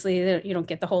obviously you don't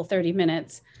get the whole 30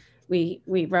 minutes. We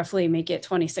roughly make it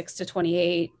 26 to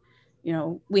 28. You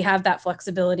know, we have that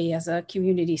flexibility as a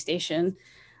community station.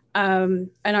 And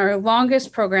our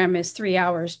longest program is 3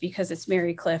 hours because it's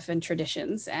Mary Cliff and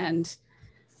Traditions. And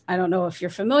I don't know if you're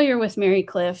familiar with Mary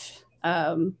Cliff,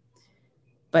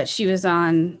 but she was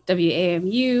on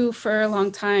WAMU for a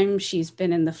long time. She's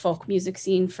been in the folk music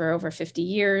scene for over 50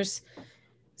 years.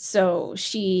 So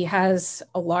she has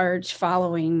a large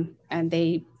following and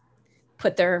they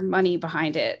put their money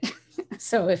behind it.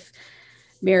 So if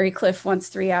Mary Cliff wants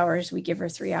 3 hours, we give her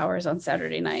 3 hours on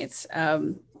Saturday nights.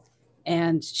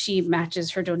 And she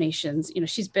matches her donations. You know,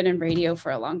 she's been in radio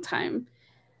for a long time.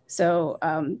 So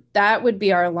that would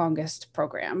be our longest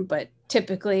program, but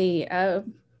typically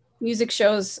music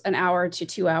shows an hour to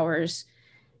 2 hours.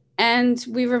 And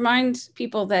we remind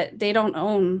people that they don't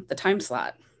own the time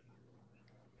slot.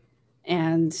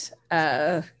 And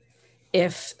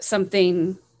if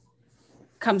something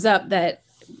comes up that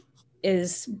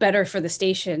is better for the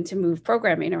station to move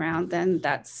programming around, then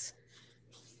that's,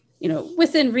 you know,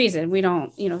 within reason. We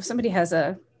don't, you know, if somebody has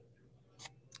a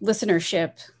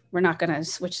listenership, we're not going to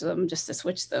switch them just to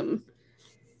switch them.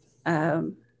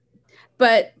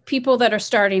 But people that are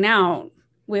starting out,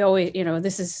 we always, you know,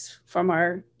 this is from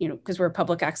our, you know, because we're a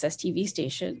public access TV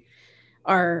station,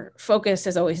 our focus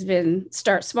has always been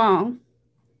start small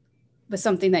with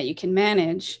something that you can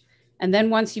manage. And then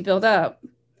once you build up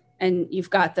and you've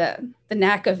got the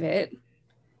knack of it,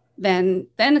 then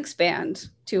expand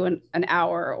to an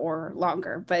hour or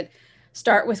longer, but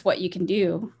start with what you can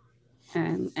do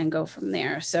and go from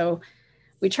there. So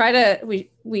we try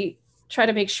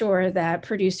to make sure that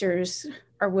producers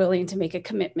are willing to make a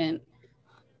commitment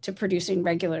to producing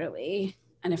regularly.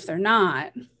 And if they're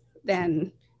not,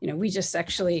 then, you know, we just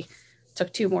actually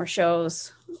took 2 more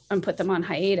shows and put them on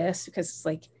hiatus because it's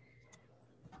like,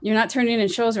 you're not turning in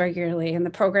shows regularly and the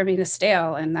programming is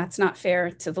stale, and that's not fair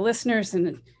to the listeners,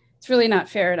 and it's really not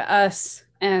fair to us.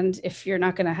 And if you're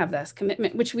not going to have this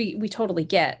commitment, which we totally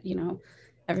get, you know,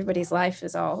 everybody's life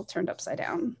is all turned upside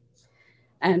down.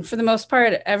 And for the most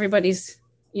part, everybody's,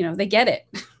 you know, they get it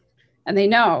and they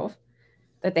know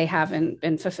that they haven't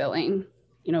been fulfilling.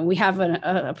 You know, we have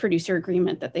a producer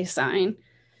agreement that they sign,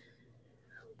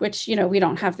 which, you know, we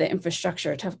don't have the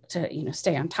infrastructure to you know,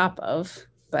 stay on top of,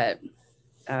 but,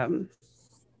 you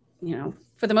know,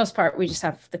 for the most part, we just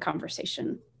have the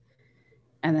conversation.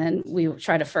 And then we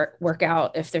try to work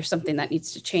out if there's something that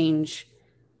needs to change,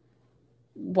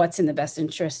 what's in the best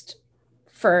interest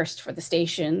first for the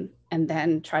station, and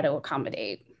then try to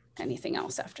accommodate anything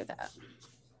else after that.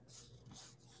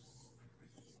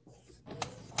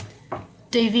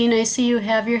 Davine, I see you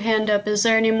have your hand up. Is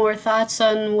there any more thoughts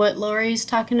on what Lori's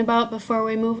talking about before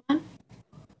we move on?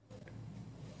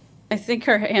 I think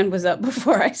her hand was up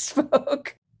before I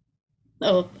spoke.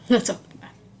 Oh, that's okay.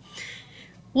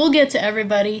 We'll get to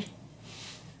everybody.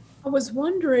 I was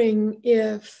wondering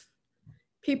if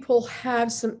people have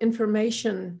some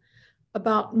information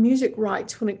about music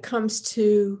rights when it comes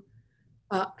to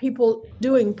people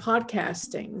doing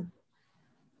podcasting.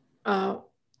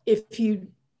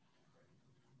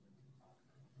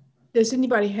 Does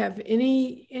anybody have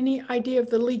any idea of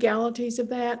the legalities of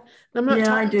that? And I'm not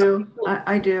I do.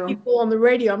 I do. People on the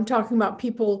radio. I'm talking about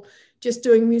people just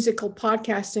doing musical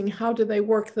podcasting. How do they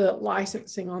work the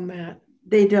licensing on that?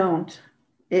 They don't.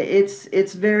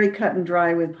 It's very cut and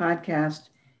dry with podcast.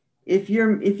 If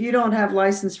you don't have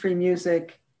license-free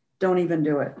music, don't even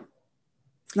do it.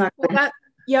 It's not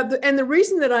good. And the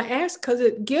reason that I ask, because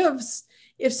it gives,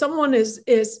 if someone is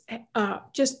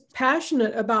just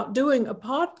passionate about doing a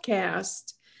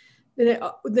podcast,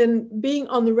 then being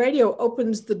on the radio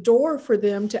opens the door for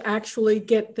them to actually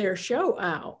get their show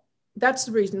out. That's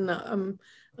the reason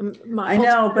my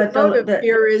motive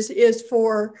here is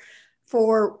for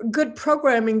good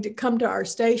programming to come to our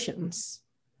stations,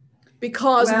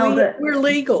 because we're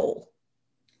legal.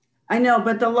 I know,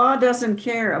 but the law doesn't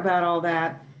care about all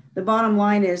that. The bottom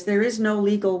line is there is no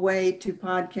legal way to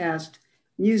podcast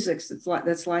music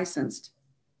that's licensed.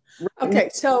 Okay,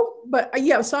 so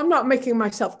I'm not making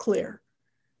myself clear.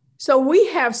 So we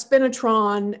have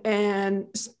Spinitron and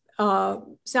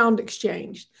Sound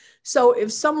Exchange. So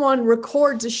if someone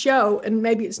records a show, and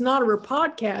maybe it's not a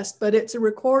podcast, but it's a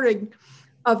recording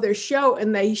of their show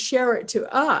and they share it to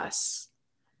us,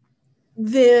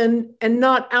 then, and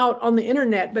not out on the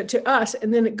internet, but to us,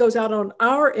 and then it goes out on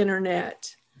our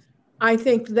internet, I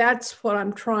think that's what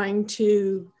I'm trying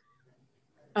to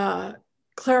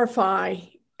clarify,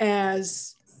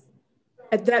 as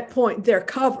at that point they're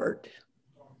covered.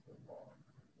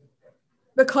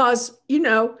 because, you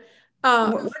know,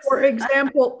 for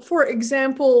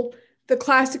example, the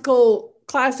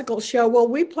classical show, well,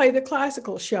 we play the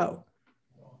classical show.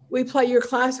 We play your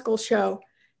classical show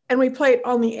and we play it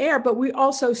on the air, but we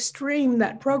also stream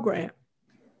that program.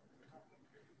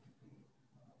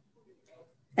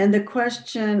 And the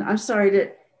question, I'm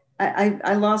sorry,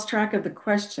 I lost track of the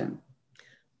question.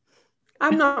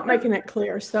 I'm not making it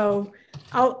clear, so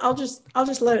I'll just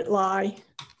let it lie.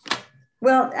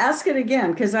 Well, ask it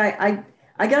again, because I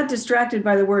got distracted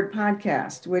by the word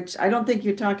podcast, which I don't think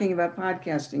you're talking about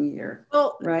podcasting here.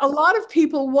 Well, right? A lot of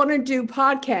people want to do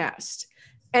podcasts,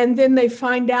 and then they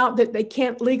find out that they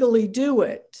can't legally do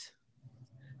it,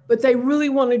 but they really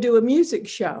want to do a music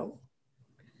show.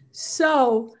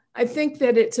 So I think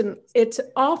that it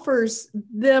offers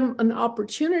them an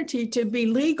opportunity to be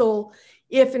legal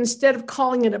if instead of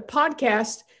calling it a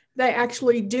podcast, they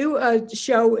actually do a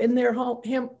show in their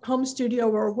home studio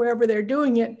or wherever they're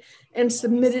doing it and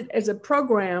submit it as a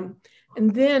program.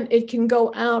 And then it can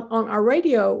go out on our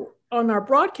radio, on our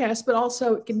broadcast, but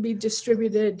also it can be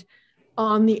distributed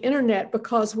on the internet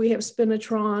because we have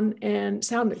Spinitron and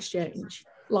Sound Exchange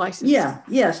license. Yeah,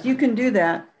 yes, you can do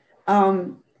that.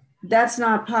 That's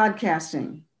not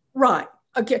podcasting. Right.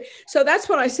 Okay. So that's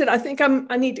what I said. I think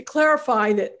I need to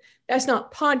clarify that that's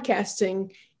not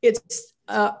podcasting. It's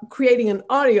creating an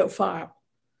audio file,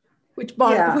 which it's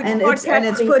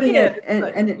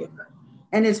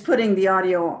putting the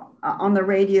audio on the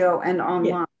radio and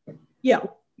online. Yeah. You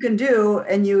can do,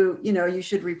 and you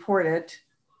should report it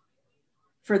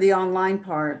for the online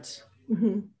part.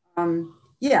 Mm-hmm.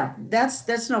 Yeah,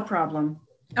 that's no problem.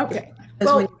 Okay.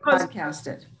 Because when you podcast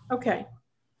it. Okay.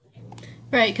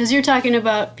 Right, because you're talking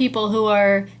about people who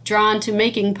are drawn to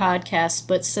making podcasts,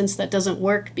 but since that doesn't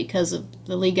work because of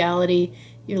the legality,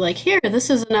 you're like, here, this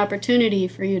is an opportunity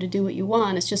for you to do what you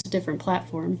want. It's just a different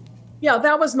platform. Yeah,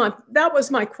 that was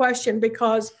my question,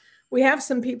 because we have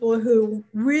some people who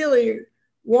really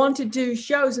want to do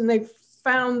shows, and they've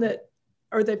found that,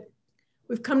 or that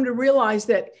we've come to realize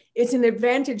that it's an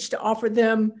advantage to offer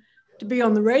them to be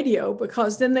on the radio,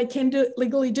 because then they can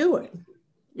legally do it.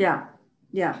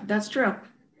 Yeah, that's true.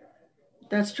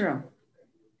 That's true.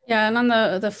 Yeah, and on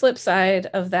the flip side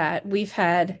of that, we've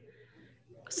had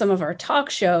some of our talk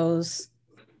shows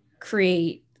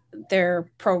create their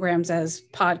programs as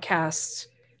podcasts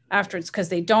afterwards because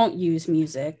they don't use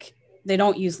music. They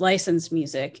don't use licensed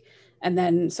music. And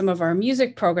then some of our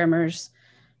music programmers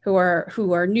who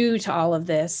are new to all of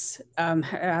this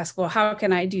ask, well, how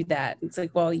can I do that? It's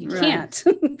like, well, you can't.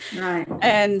 Right.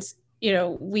 And,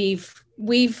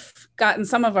 we've gotten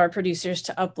some of our producers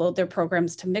to upload their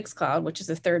programs to Mixcloud, which is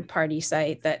a third-party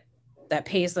site that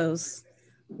pays those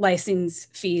license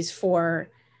fees for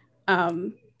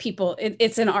people.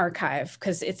 It's an archive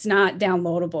because it's not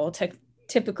downloadable.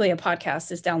 Typically, a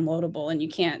podcast is downloadable, and you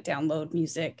can't download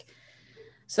music.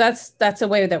 So that's a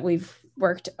way that we've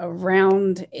worked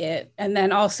around it, and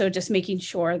then also just making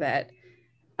sure that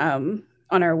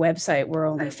on our website, we're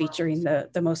only featuring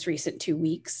the most recent 2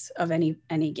 weeks of any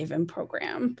given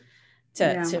program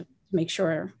to make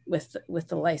sure with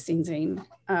the licensing.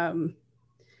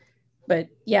 But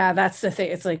yeah, that's the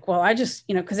thing. It's like, well, I just,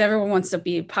 because everyone wants to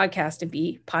be a podcast and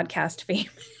be podcast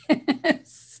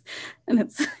famous. And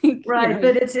it's like, right.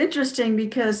 But it's interesting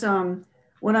because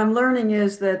what I'm learning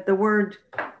is that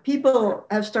people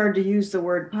have started to use the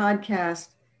word podcast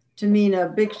to mean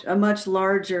a much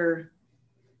larger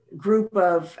group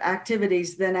of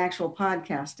activities than actual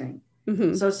podcasting.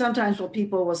 Mm-hmm. So sometimes when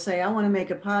people will say, I want to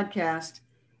make a podcast,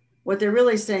 what they're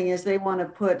really saying is they want to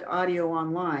put audio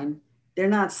online. They're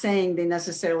not saying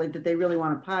necessarily that they really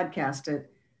want to podcast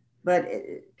it, but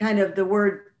kind of the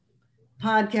word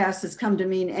podcast has come to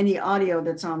mean any audio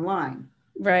that's online.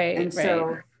 Right. And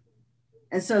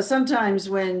so sometimes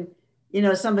when,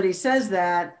 somebody says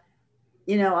that,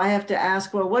 I have to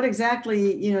ask, well, what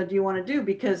exactly, do you want to do?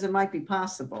 Because it might be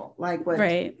possible, like what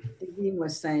Dean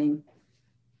was saying,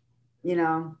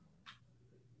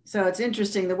 So it's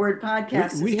interesting. The word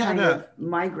podcast is kind of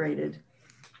migrated.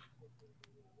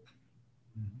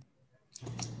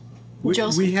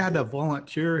 We had a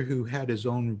volunteer who had his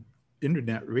own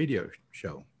internet radio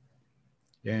show.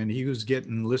 And he was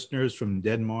getting listeners from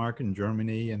Denmark and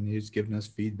Germany, and he was giving us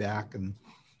feedback. And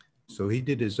so he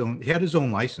had his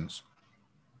own license.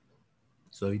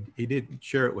 So he didn't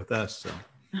share it with us. So.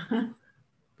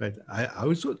 But I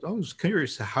was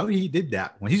curious how he did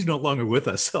that when he's no longer with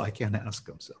us, so I can't ask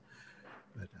him. So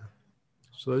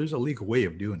there's a legal way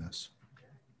of doing this.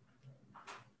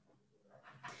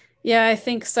 Yeah, I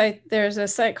think there's a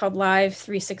site called Live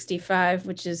 365,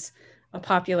 which is a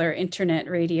popular internet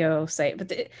radio site,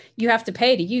 but you have to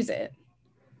pay to use it.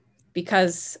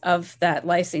 because of that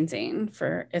licensing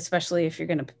for, especially if you're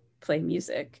going to play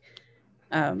music.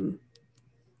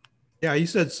 Yeah, you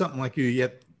said something like you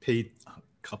get paid a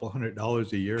couple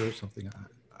 $100 a year or something.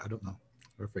 I don't know,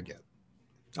 or forget.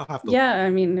 I'll have to. Yeah, I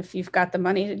mean, if you've got the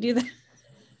money to do that.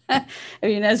 I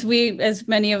mean, as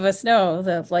many of us know,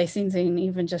 the licensing,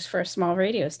 even just for a small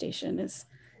radio station, is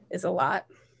a lot.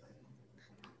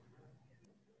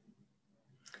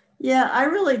 Yeah, I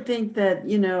really think that,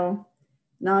 you know,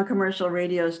 non-commercial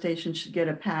radio stations should get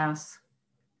a pass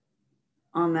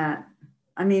on that.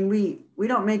 I mean, we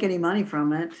don't make any money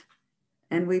from it,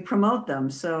 and we promote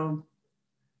them. So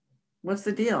what's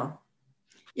the deal?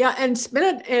 Yeah, and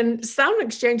Spinit and Sound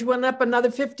Exchange went up another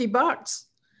 $50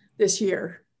 this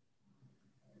year.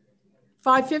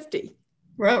 $5.50.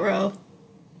 Ruh-roh.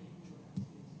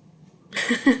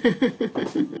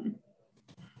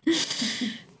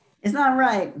 It's not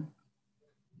right.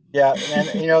 Yeah,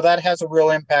 and you know, that has a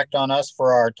real impact on us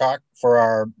for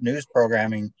our news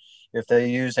programming. If they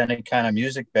use any kind of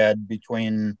music bed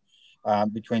between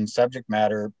subject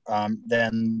matter,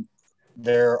 then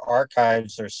their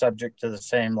archives are subject to the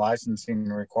same licensing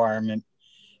requirement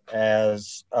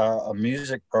as a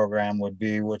music program would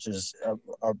be, which is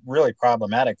really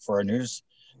problematic for a news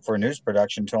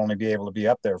production to only be able to be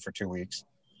up there for 2 weeks.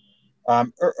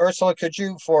 Ursula, could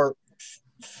you, for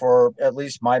at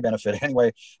least my benefit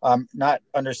anyway, not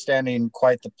understanding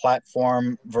quite the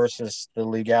platform versus the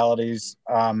legalities,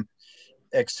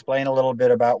 explain a little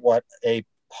bit about what a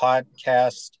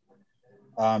podcast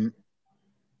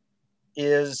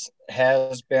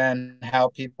has been, how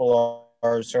people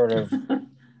are sort of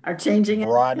are changing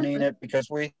broadening it, because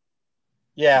we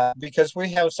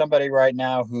have somebody right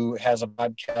now who has a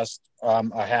podcast,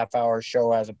 a half-hour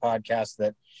show as a podcast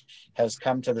that has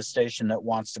come to the station that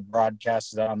wants to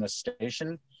broadcast it on the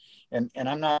station, and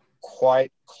I'm not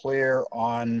quite clear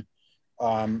on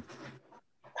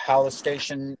how the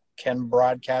station can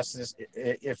broadcast this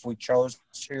if we chose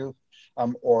to,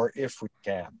 or if we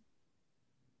can.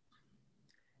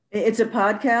 It's a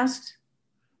podcast?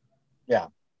 Yeah.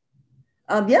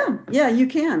 Yeah, you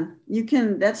can.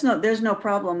 There's no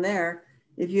problem there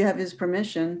if you have his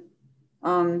permission.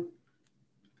 So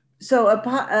a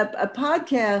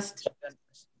podcast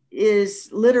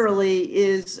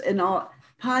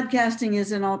podcasting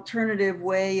is an alternative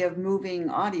way of moving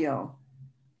audio.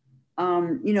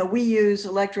 You know, we use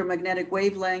electromagnetic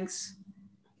wavelengths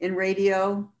in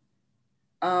radio.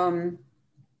 And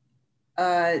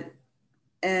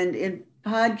in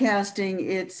podcasting,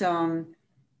 it's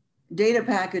data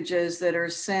packages that are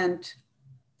sent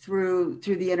through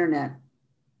the internet.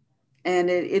 And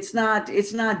it's not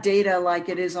data like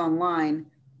it is online.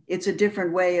 It's a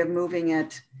different way of moving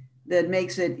it that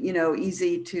makes it, you know,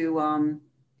 easy to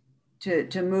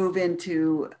move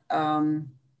into,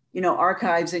 you know,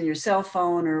 archives in your cell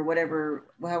phone or whatever,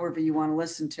 however you want to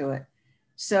listen to it.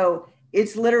 So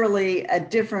it's literally a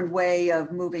different way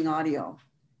of moving audio.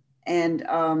 And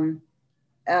I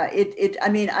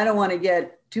mean, I don't want to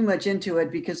get too much into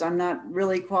it because I'm not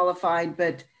really qualified,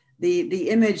 but the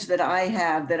image that I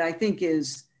have that I think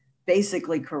is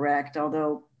basically correct,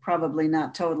 although probably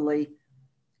not totally,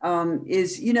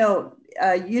 is, you know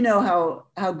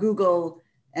how Google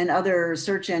and other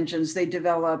search engines, they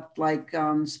developed like they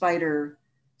call it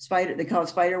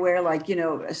spiderware, like, you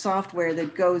know, a software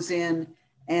that goes in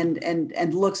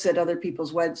and looks at other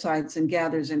people's websites and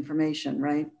gathers information,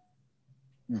 right?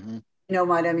 Mm-hmm. You know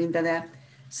what I mean by that?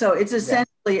 So it's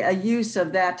essentially a use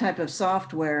of that type of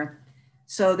software,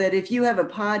 so that if you have a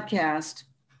podcast,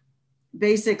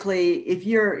 basically, if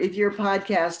your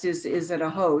podcast is at a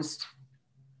host,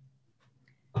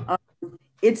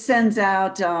 it sends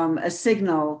out a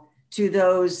signal to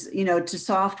those, you know, to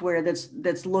software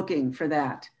that's looking for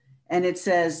that, and it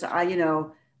says, I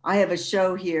have a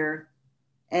show here,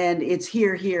 and it's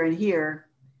here, here, and here,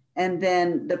 and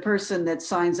then the person that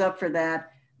signs up for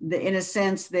that, in a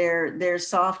sense, their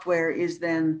software is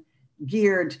then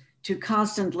geared to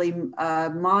constantly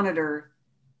monitor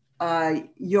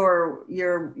your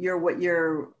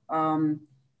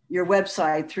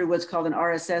website through what's called an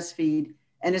RSS feed.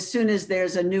 And as soon as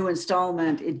there's a new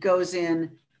installment, it goes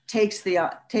in, takes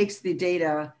the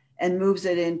data, and moves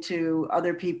it into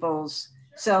other people's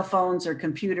cell phones or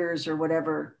computers or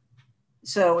whatever.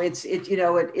 So it's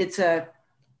a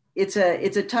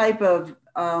type of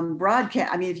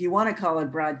broadcast. I mean, if you want to call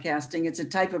it broadcasting, it's a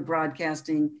type of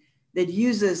broadcasting that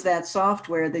uses that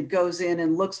software that goes in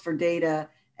and looks for data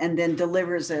and then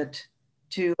delivers it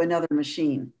to another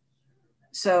machine.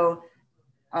 So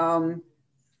does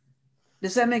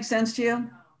that make sense to you?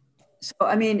 So,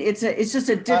 I mean, it's just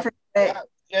a different way.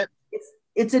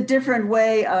 it's a different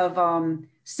way of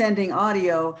sending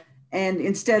audio. And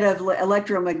instead of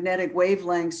electromagnetic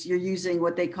wavelengths, you're using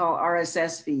what they call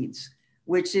RSS feeds,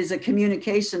 which is a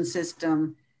communication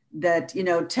system that, you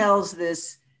know, tells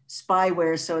this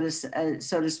spyware,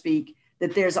 so to speak,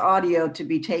 that there's audio to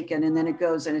be taken, and then it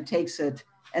goes and it takes it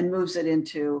and moves it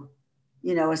into,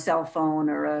 you know, a cell phone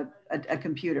or a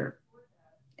computer.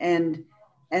 And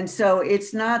so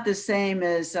it's not the same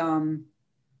as,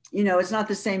 you know, it's not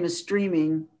the same as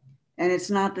streaming, and it's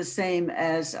not the same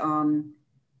as,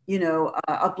 you know,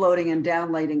 uploading and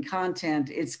downloading content.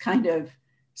 It's kind of,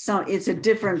 it's a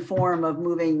different form of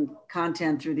moving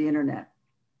content through the internet.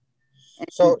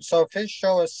 So if his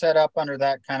show is set up under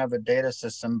that kind of a data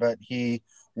system, but he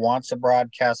wants to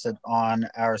broadcast it on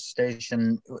our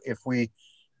station, if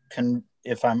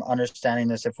I'm understanding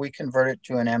this, if we convert it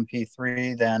to an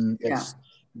MP3, then it's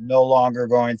no longer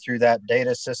going through that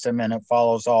data system, and it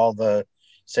follows all the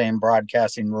same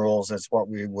broadcasting rules as what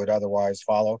we would otherwise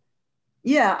follow.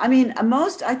 Yeah, I mean,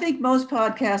 I think most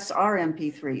podcasts are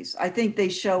MP3s. I think they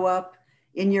show up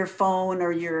in your phone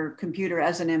or your computer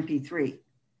as an MP3.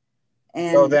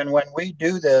 And so then when we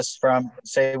do this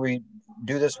say we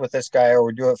do this with this guy, or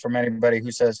we do it from anybody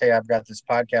who says, hey, I've got this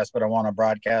podcast, but I want to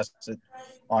broadcast it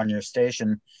on your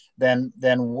station, then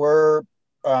we're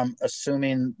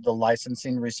assuming the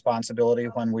licensing responsibility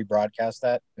when we broadcast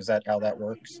that. Is that how that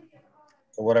works?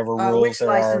 So whatever rules which there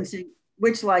licensing, are.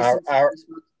 Which licensing?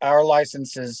 Our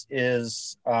licenses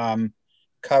is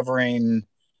covering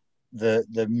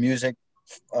the music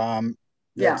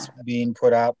that's being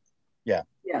put out. Yeah.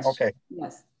 Yes. Okay.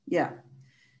 Yes. Yeah.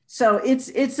 So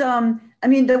it's I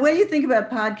mean, the way you think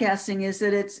about podcasting is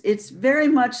that it's very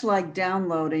much like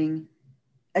downloading,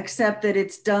 except that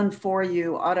it's done for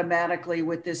you automatically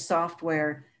with this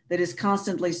software that is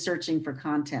constantly searching for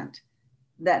content.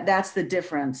 That's the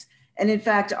difference. And in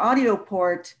fact,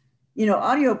 AudioPort, you know,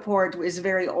 AudioPort is a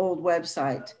very old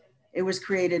website. It was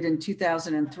created in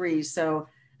 2003. So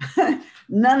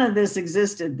none of this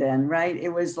existed then, right? It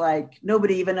was like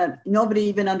nobody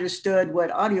even understood what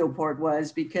AudioPort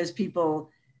was, because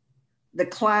the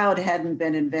cloud hadn't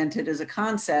been invented as a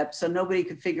concept, so nobody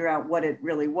could figure out what it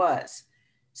really was.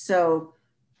 So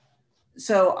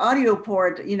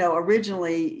AudioPort, you know,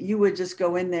 originally you would just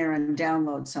go in there and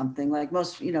download something, like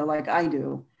most, you know, like I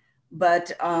do,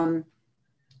 but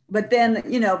then,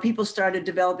 you know, people started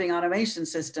developing automation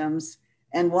systems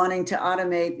and wanting to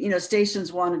automate, you know,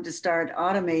 stations wanted to start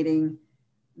automating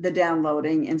the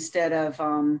downloading instead of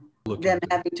them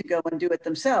having to go and do it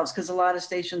themselves, because a lot of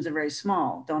stations are very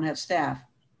small, don't have staff.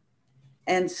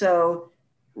 And so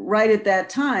right at that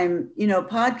time, you know,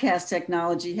 podcast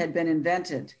technology had been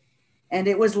invented, and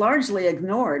it was largely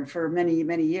ignored for many,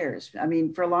 many years. I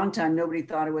mean, for a long time, nobody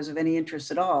thought it was of any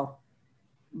interest at all.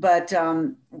 But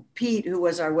Pete, who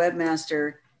was our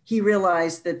webmaster, he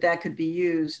realized that could be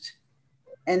used.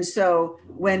 And so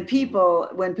when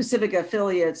Pacifica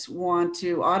affiliates want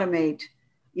to automate,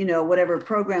 you know, whatever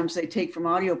programs they take from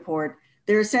AudioPort,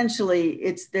 they're essentially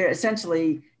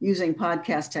using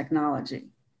podcast technology.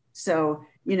 So,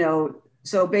 you know,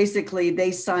 so basically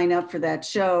they sign up for that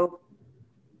show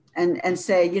and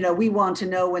say, you know, we want to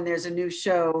know when there's a new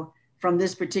show from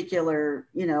this particular,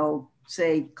 you know,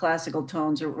 say classical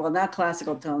tones, or well, not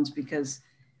classical tones, because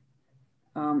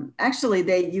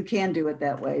actually you can do it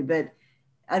that way, but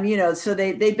you know, so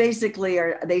they basically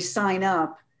they sign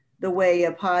up the way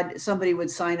somebody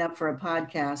would sign up for a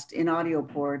podcast in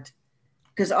AudioPort,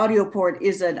 because AudioPort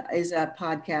is a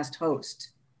podcast host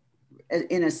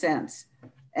in a sense.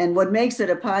 And what makes it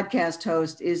a podcast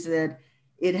host is that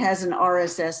it has an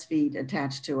RSS feed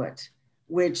attached to it,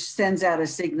 which sends out a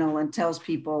signal and tells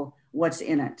people what's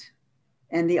in it.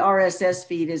 And the RSS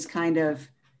feed is kind of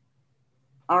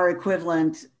our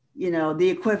equivalent, you know, the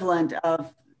equivalent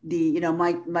of the, you know,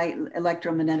 my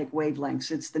electromagnetic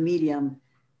wavelengths. It's the medium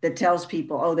that tells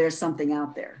people, oh, there's something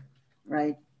out there,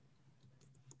 right?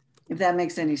 If that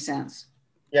makes any sense.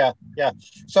 Yeah, yeah.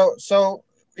 So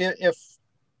if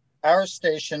our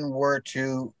station were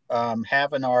to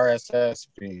have an RSS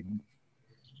feed,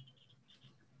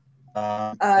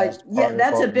 yeah,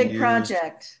 that's a big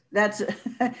project.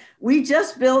 We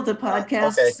just built a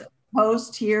podcast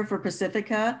host here for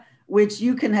Pacifica, which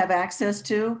you can have access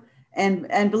to.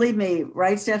 And believe me,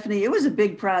 right, Stephanie, it was a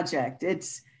big project.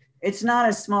 It's not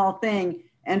a small thing.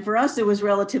 And for us, it was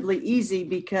relatively easy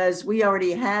because we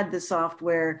already had the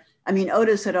software. I mean,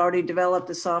 Otis had already developed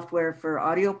the software for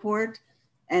AudioPort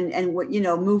and what, you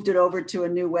know, moved it over to a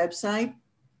new website.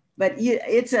 But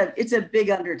it's a big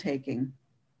undertaking,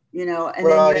 you know. And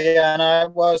well, then yeah, and I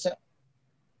wasn't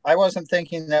I wasn't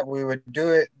thinking that we would do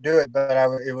it, but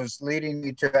it was leading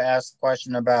me to ask the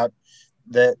question about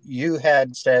that you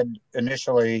had said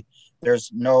initially.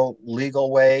 There's no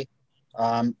legal way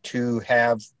to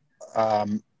have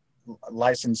um,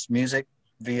 licensed music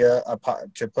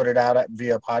to put it out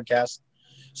via podcast.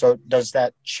 So does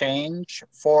that change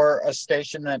for a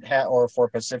station or for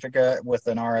Pacifica with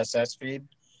an RSS feed?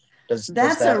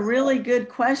 That's a really good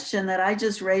question that I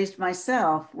just raised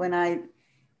myself when I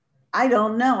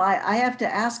don't know. I have to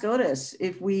ask Otis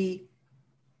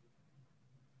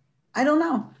I don't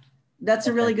know. That's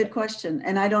a really good question.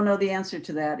 And I don't know the answer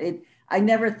to that. I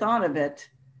never thought of it,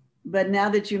 but now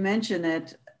that you mention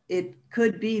it, it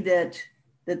could be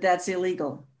that's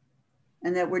illegal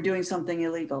and that we're doing something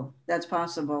illegal. That's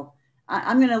possible.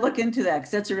 I'm going to look into that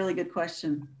because that's a really good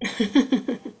question.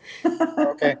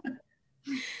 Okay.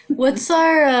 What's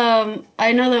our,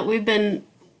 I know that we've been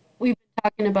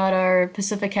talking about our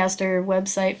Pacificaster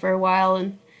website for a while,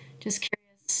 and just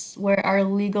curious where our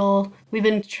we've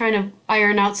been trying to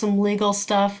iron out some legal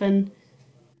stuff, and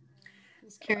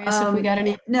just curious if we got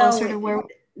any closer to where.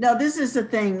 No, this is the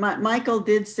thing. Michael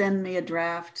did send me a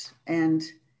draft, and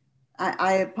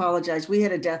I apologize. We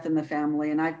had a death in the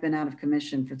family, and I've been out of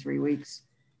commission for 3 weeks.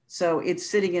 So it's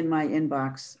sitting in my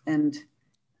inbox, and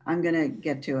I'm going to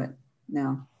get to it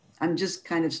now. I'm just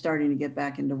kind of starting to get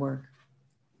back into work.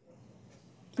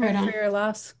 Right on. For your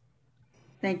loss.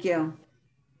 Thank you.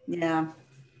 Yeah.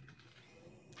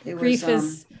 Grief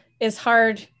is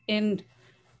hard in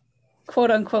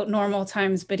quote unquote normal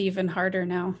times, but even harder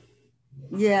now.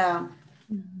 Yeah,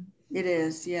 it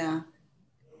is. Yeah.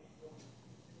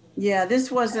 Yeah,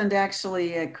 this wasn't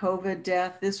actually a COVID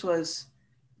death. This was,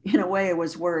 in a way, it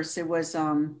was worse. It was,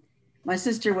 my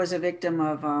sister was a victim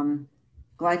of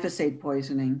glyphosate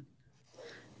poisoning.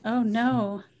 Oh,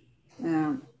 no.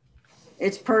 Yeah.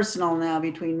 It's personal now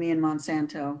between me and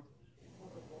Monsanto.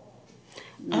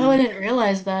 Oh, I didn't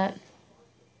realize that.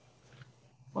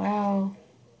 Wow.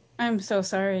 I'm so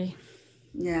sorry.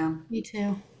 Yeah. Me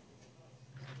too.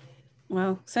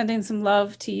 Well, sending some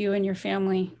love to you and your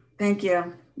family. Thank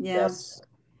you. Yes.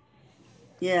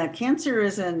 Yeah, cancer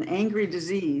is an angry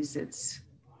disease.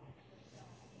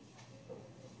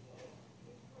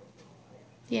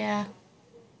 Yeah.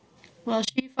 Well,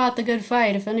 she fought the good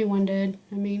fight, if anyone did.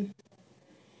 I mean,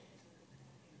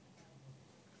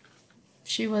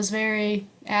 she was very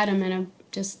adamant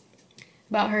just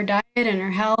about her diet and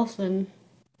her health, and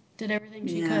did everything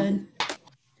she could.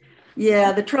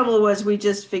 Yeah, the trouble was we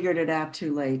just figured it out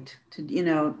too late,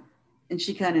 and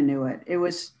she kind of knew it. It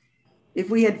was, if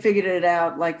we had figured it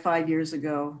out like 5 years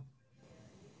ago,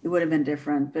 it would have been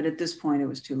different. But at this point, it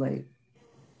was too late.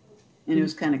 And it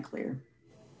was kind of clear.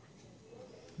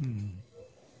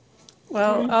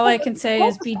 Well, all I can say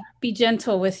is be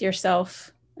gentle with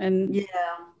yourself. And yeah.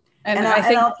 And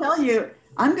I'll tell you,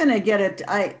 I'm going to get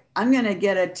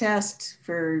a test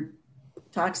for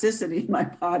toxicity in my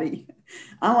body.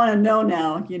 I want to know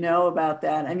now, about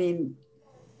that. I mean,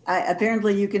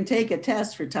 apparently you can take a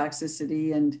test for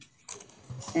toxicity,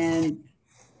 and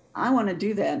I want to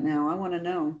do that now. I want to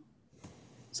know.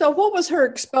 So what was her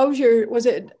exposure? Was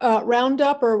it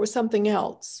Roundup or was something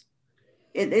else?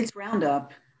 It's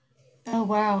Roundup. Oh,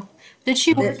 wow. Did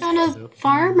she work on a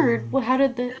farm, or how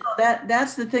did the... No,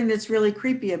 that's the thing that's really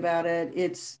creepy about it.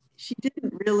 She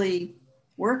didn't really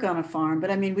work on a farm, but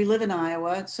I mean, we live in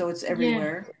Iowa, so it's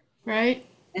everywhere. Yeah, right.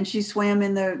 And she swam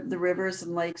in the rivers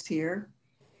and lakes here.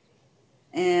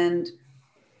 And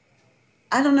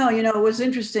I don't know, it was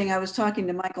interesting. I was talking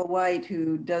to Michael White,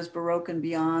 who does Baroque and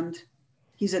Beyond.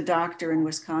 He's a doctor in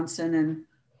Wisconsin, and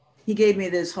he gave me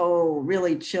this whole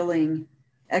really chilling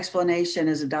explanation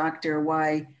as a doctor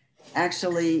why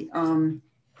actually,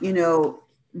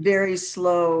 very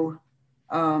slow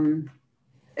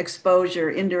exposure,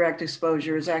 indirect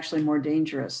exposure is actually more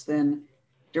dangerous than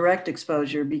direct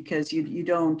exposure, because you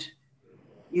don't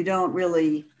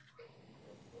realize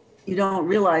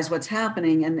what's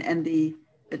happening, and the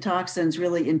toxins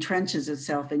really entrenches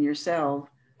itself in your cell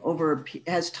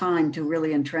has time to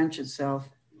really entrench itself.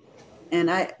 And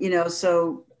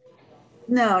so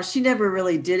no, she never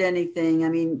really did anything. I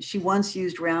mean, she once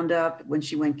used Roundup when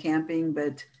she went camping,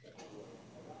 but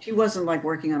she wasn't like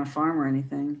working on a farm or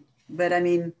anything. But I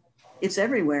mean, it's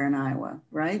everywhere in Iowa,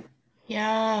 right?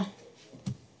 Yeah.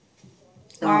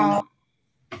 So, wow.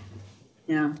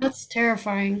 Yeah. That's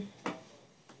terrifying.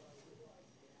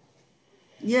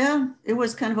 Yeah, it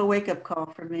was kind of a wake-up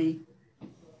call for me.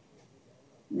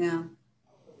 Yeah.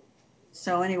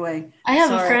 So anyway, I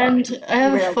have a friend,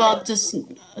 just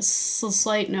a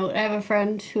slight note. I have a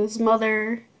friend whose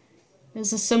mother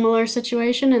is a similar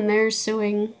situation, and they're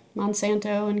suing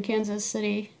Monsanto in Kansas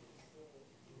City.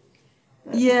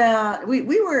 Yeah,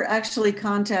 we were actually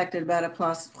contacted about a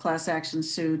class action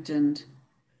suit, and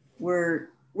we're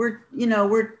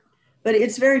but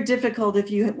it's very difficult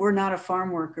if we're not a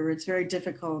farm worker. It's very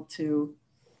difficult to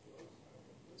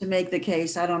make the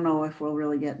case. I don't know if we'll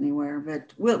really get anywhere,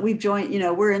 but we've joined,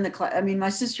 we're in the class. I mean, my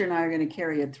sister and I are going to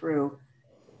carry it through,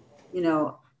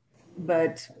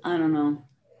 but I don't know.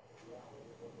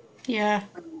 Yeah,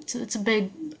 it's a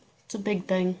big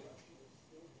thing.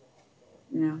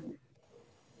 Yeah.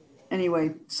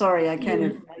 Anyway, sorry, I kind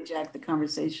of hijacked the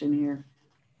conversation here.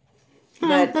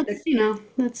 But that's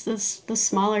the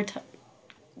smaller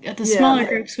at the smaller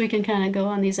groups we can kind of go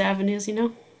on these avenues,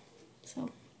 So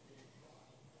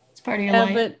it's part of your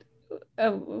life. But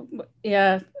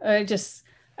I just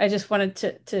wanted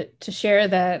to share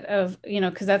that of,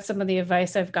 because that's some of the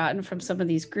advice I've gotten from some of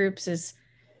these groups is,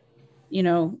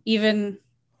 even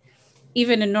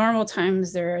in normal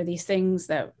times, there are these things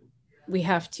that we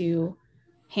have to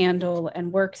handle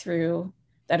and work through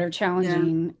that are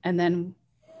challenging. Yeah. And then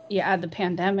you add the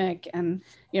pandemic, and,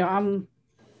 I'm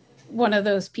one of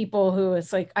those people who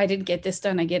it's like, I didn't get this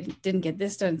done. Didn't get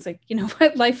this done. It's like,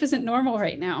 what? Life isn't normal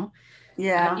right now.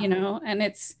 Yeah. And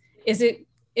is it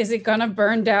gonna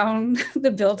burn down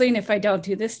the building if I don't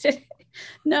do this today?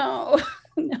 No.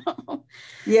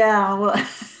 Yeah. Well,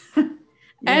 yeah.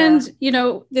 And,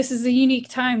 this is a unique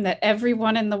time that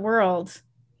everyone in the world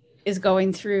is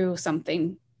going through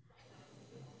something,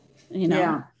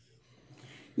 Yeah.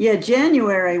 Yeah.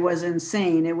 January was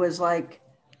insane. It was like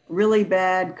really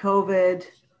bad COVID.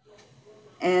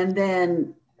 And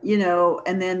then,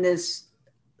 and then this,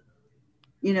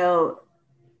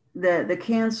 the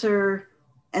cancer,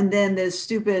 and then this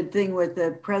stupid thing with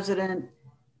the president,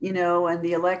 and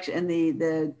the election, and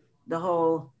the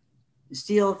whole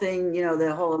Steele thing,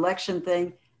 the whole election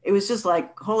thing. It was just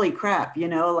like, holy crap,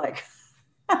 like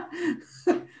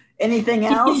anything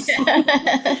else?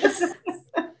 Yes.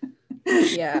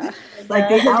 Yeah. Like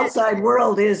the outside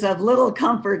world is of little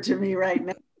comfort to me right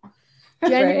now.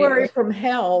 January from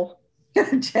hell.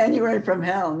 January from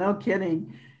hell, no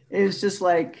kidding. It was just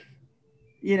like,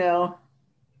 my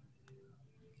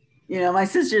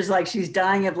sister's like, she's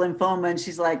dying of lymphoma, and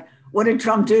she's like, what did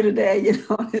Trump do today?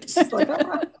 It's just like,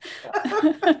 oh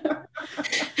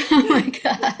my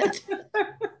God.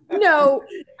 No,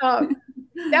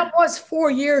 that was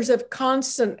 4 years of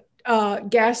constant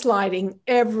gaslighting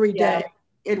every day. Yeah,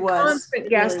 it was constant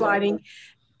gaslighting,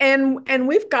 really was. And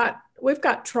we've got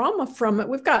trauma from it.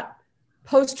 We've got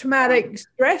post-traumatic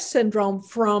stress syndrome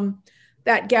from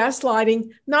that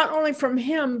gaslighting, not only from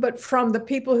him, but from the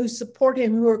people who support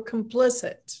him, who are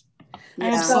complicit.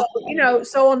 Yeah.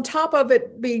 So on top of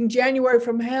it being January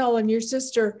from hell and your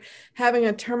sister having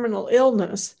a terminal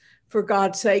illness, for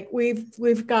God's sake,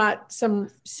 we've got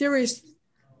some serious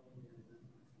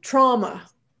trauma.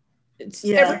 It's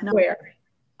everywhere. No,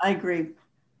 I agree.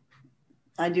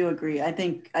 I do agree. I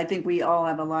think we all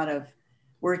have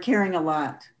we're carrying a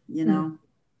lot,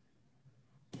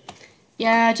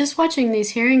 Yeah, just watching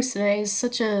these hearings today is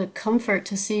such a comfort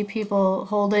to see people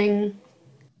holding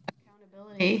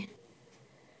accountability.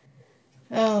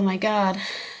 Oh my God.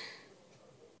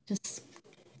 Just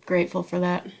grateful for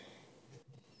that.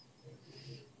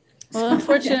 Well,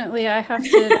 unfortunately, I have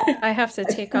to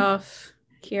take off,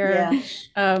 Kira.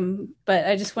 Yeah. But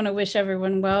I just want to wish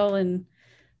everyone well, and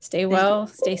stay well,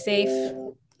 stay safe.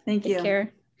 Thank you. Take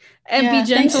care. And be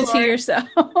gentle to yourself.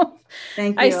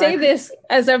 Thank you. I say this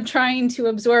as I'm trying to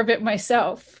absorb it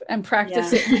myself and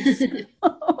practice it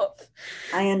myself.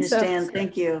 I understand. So,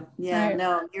 thank you. Yeah, right.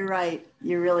 No, you're right.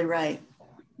 You're really right.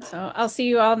 So I'll see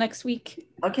you all next week.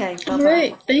 Okay. All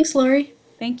right. Thanks, Lori.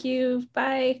 Thank you.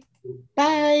 Bye.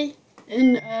 Bye.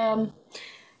 And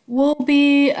we'll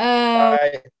be.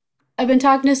 Bye. I've been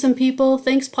talking to some people.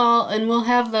 Thanks, Paul. And we'll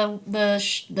have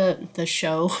the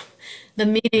show, the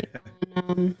meeting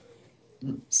on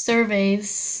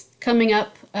surveys coming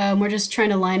up. We're just trying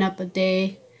to line up a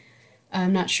day.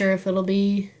 I'm not sure if it'll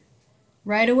be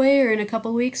right away or in a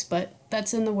couple weeks, but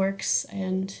that's in the works.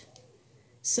 And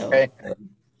so, okay.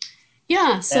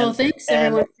 Yeah. So thanks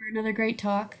everyone for another great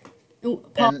talk. Paul?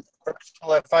 And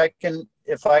Ursula,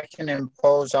 if I can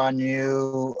impose on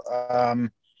you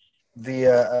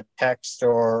via a text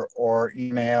or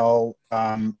email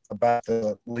about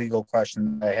the legal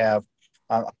question that I have,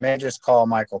 I may just call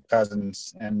Michael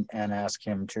Cousins and ask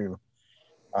him to.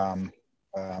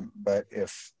 But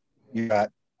if you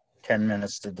got 10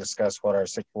 minutes to discuss what our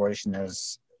situation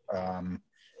is, that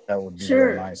would be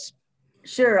really nice.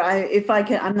 Sure. If I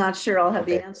can, I'm not sure I'll have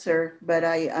the answer, but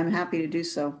I'm happy to do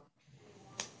so.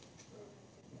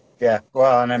 Yeah,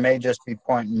 well, and it may just be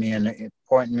pointing me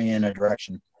in a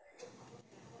direction.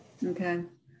 Okay.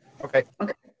 Okay,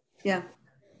 Yeah.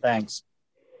 thanks.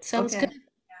 Sounds Okay. good.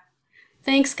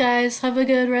 Thanks, guys. Have a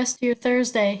good rest of your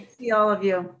Thursday. See all of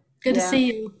you. Good to Yeah. see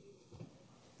you.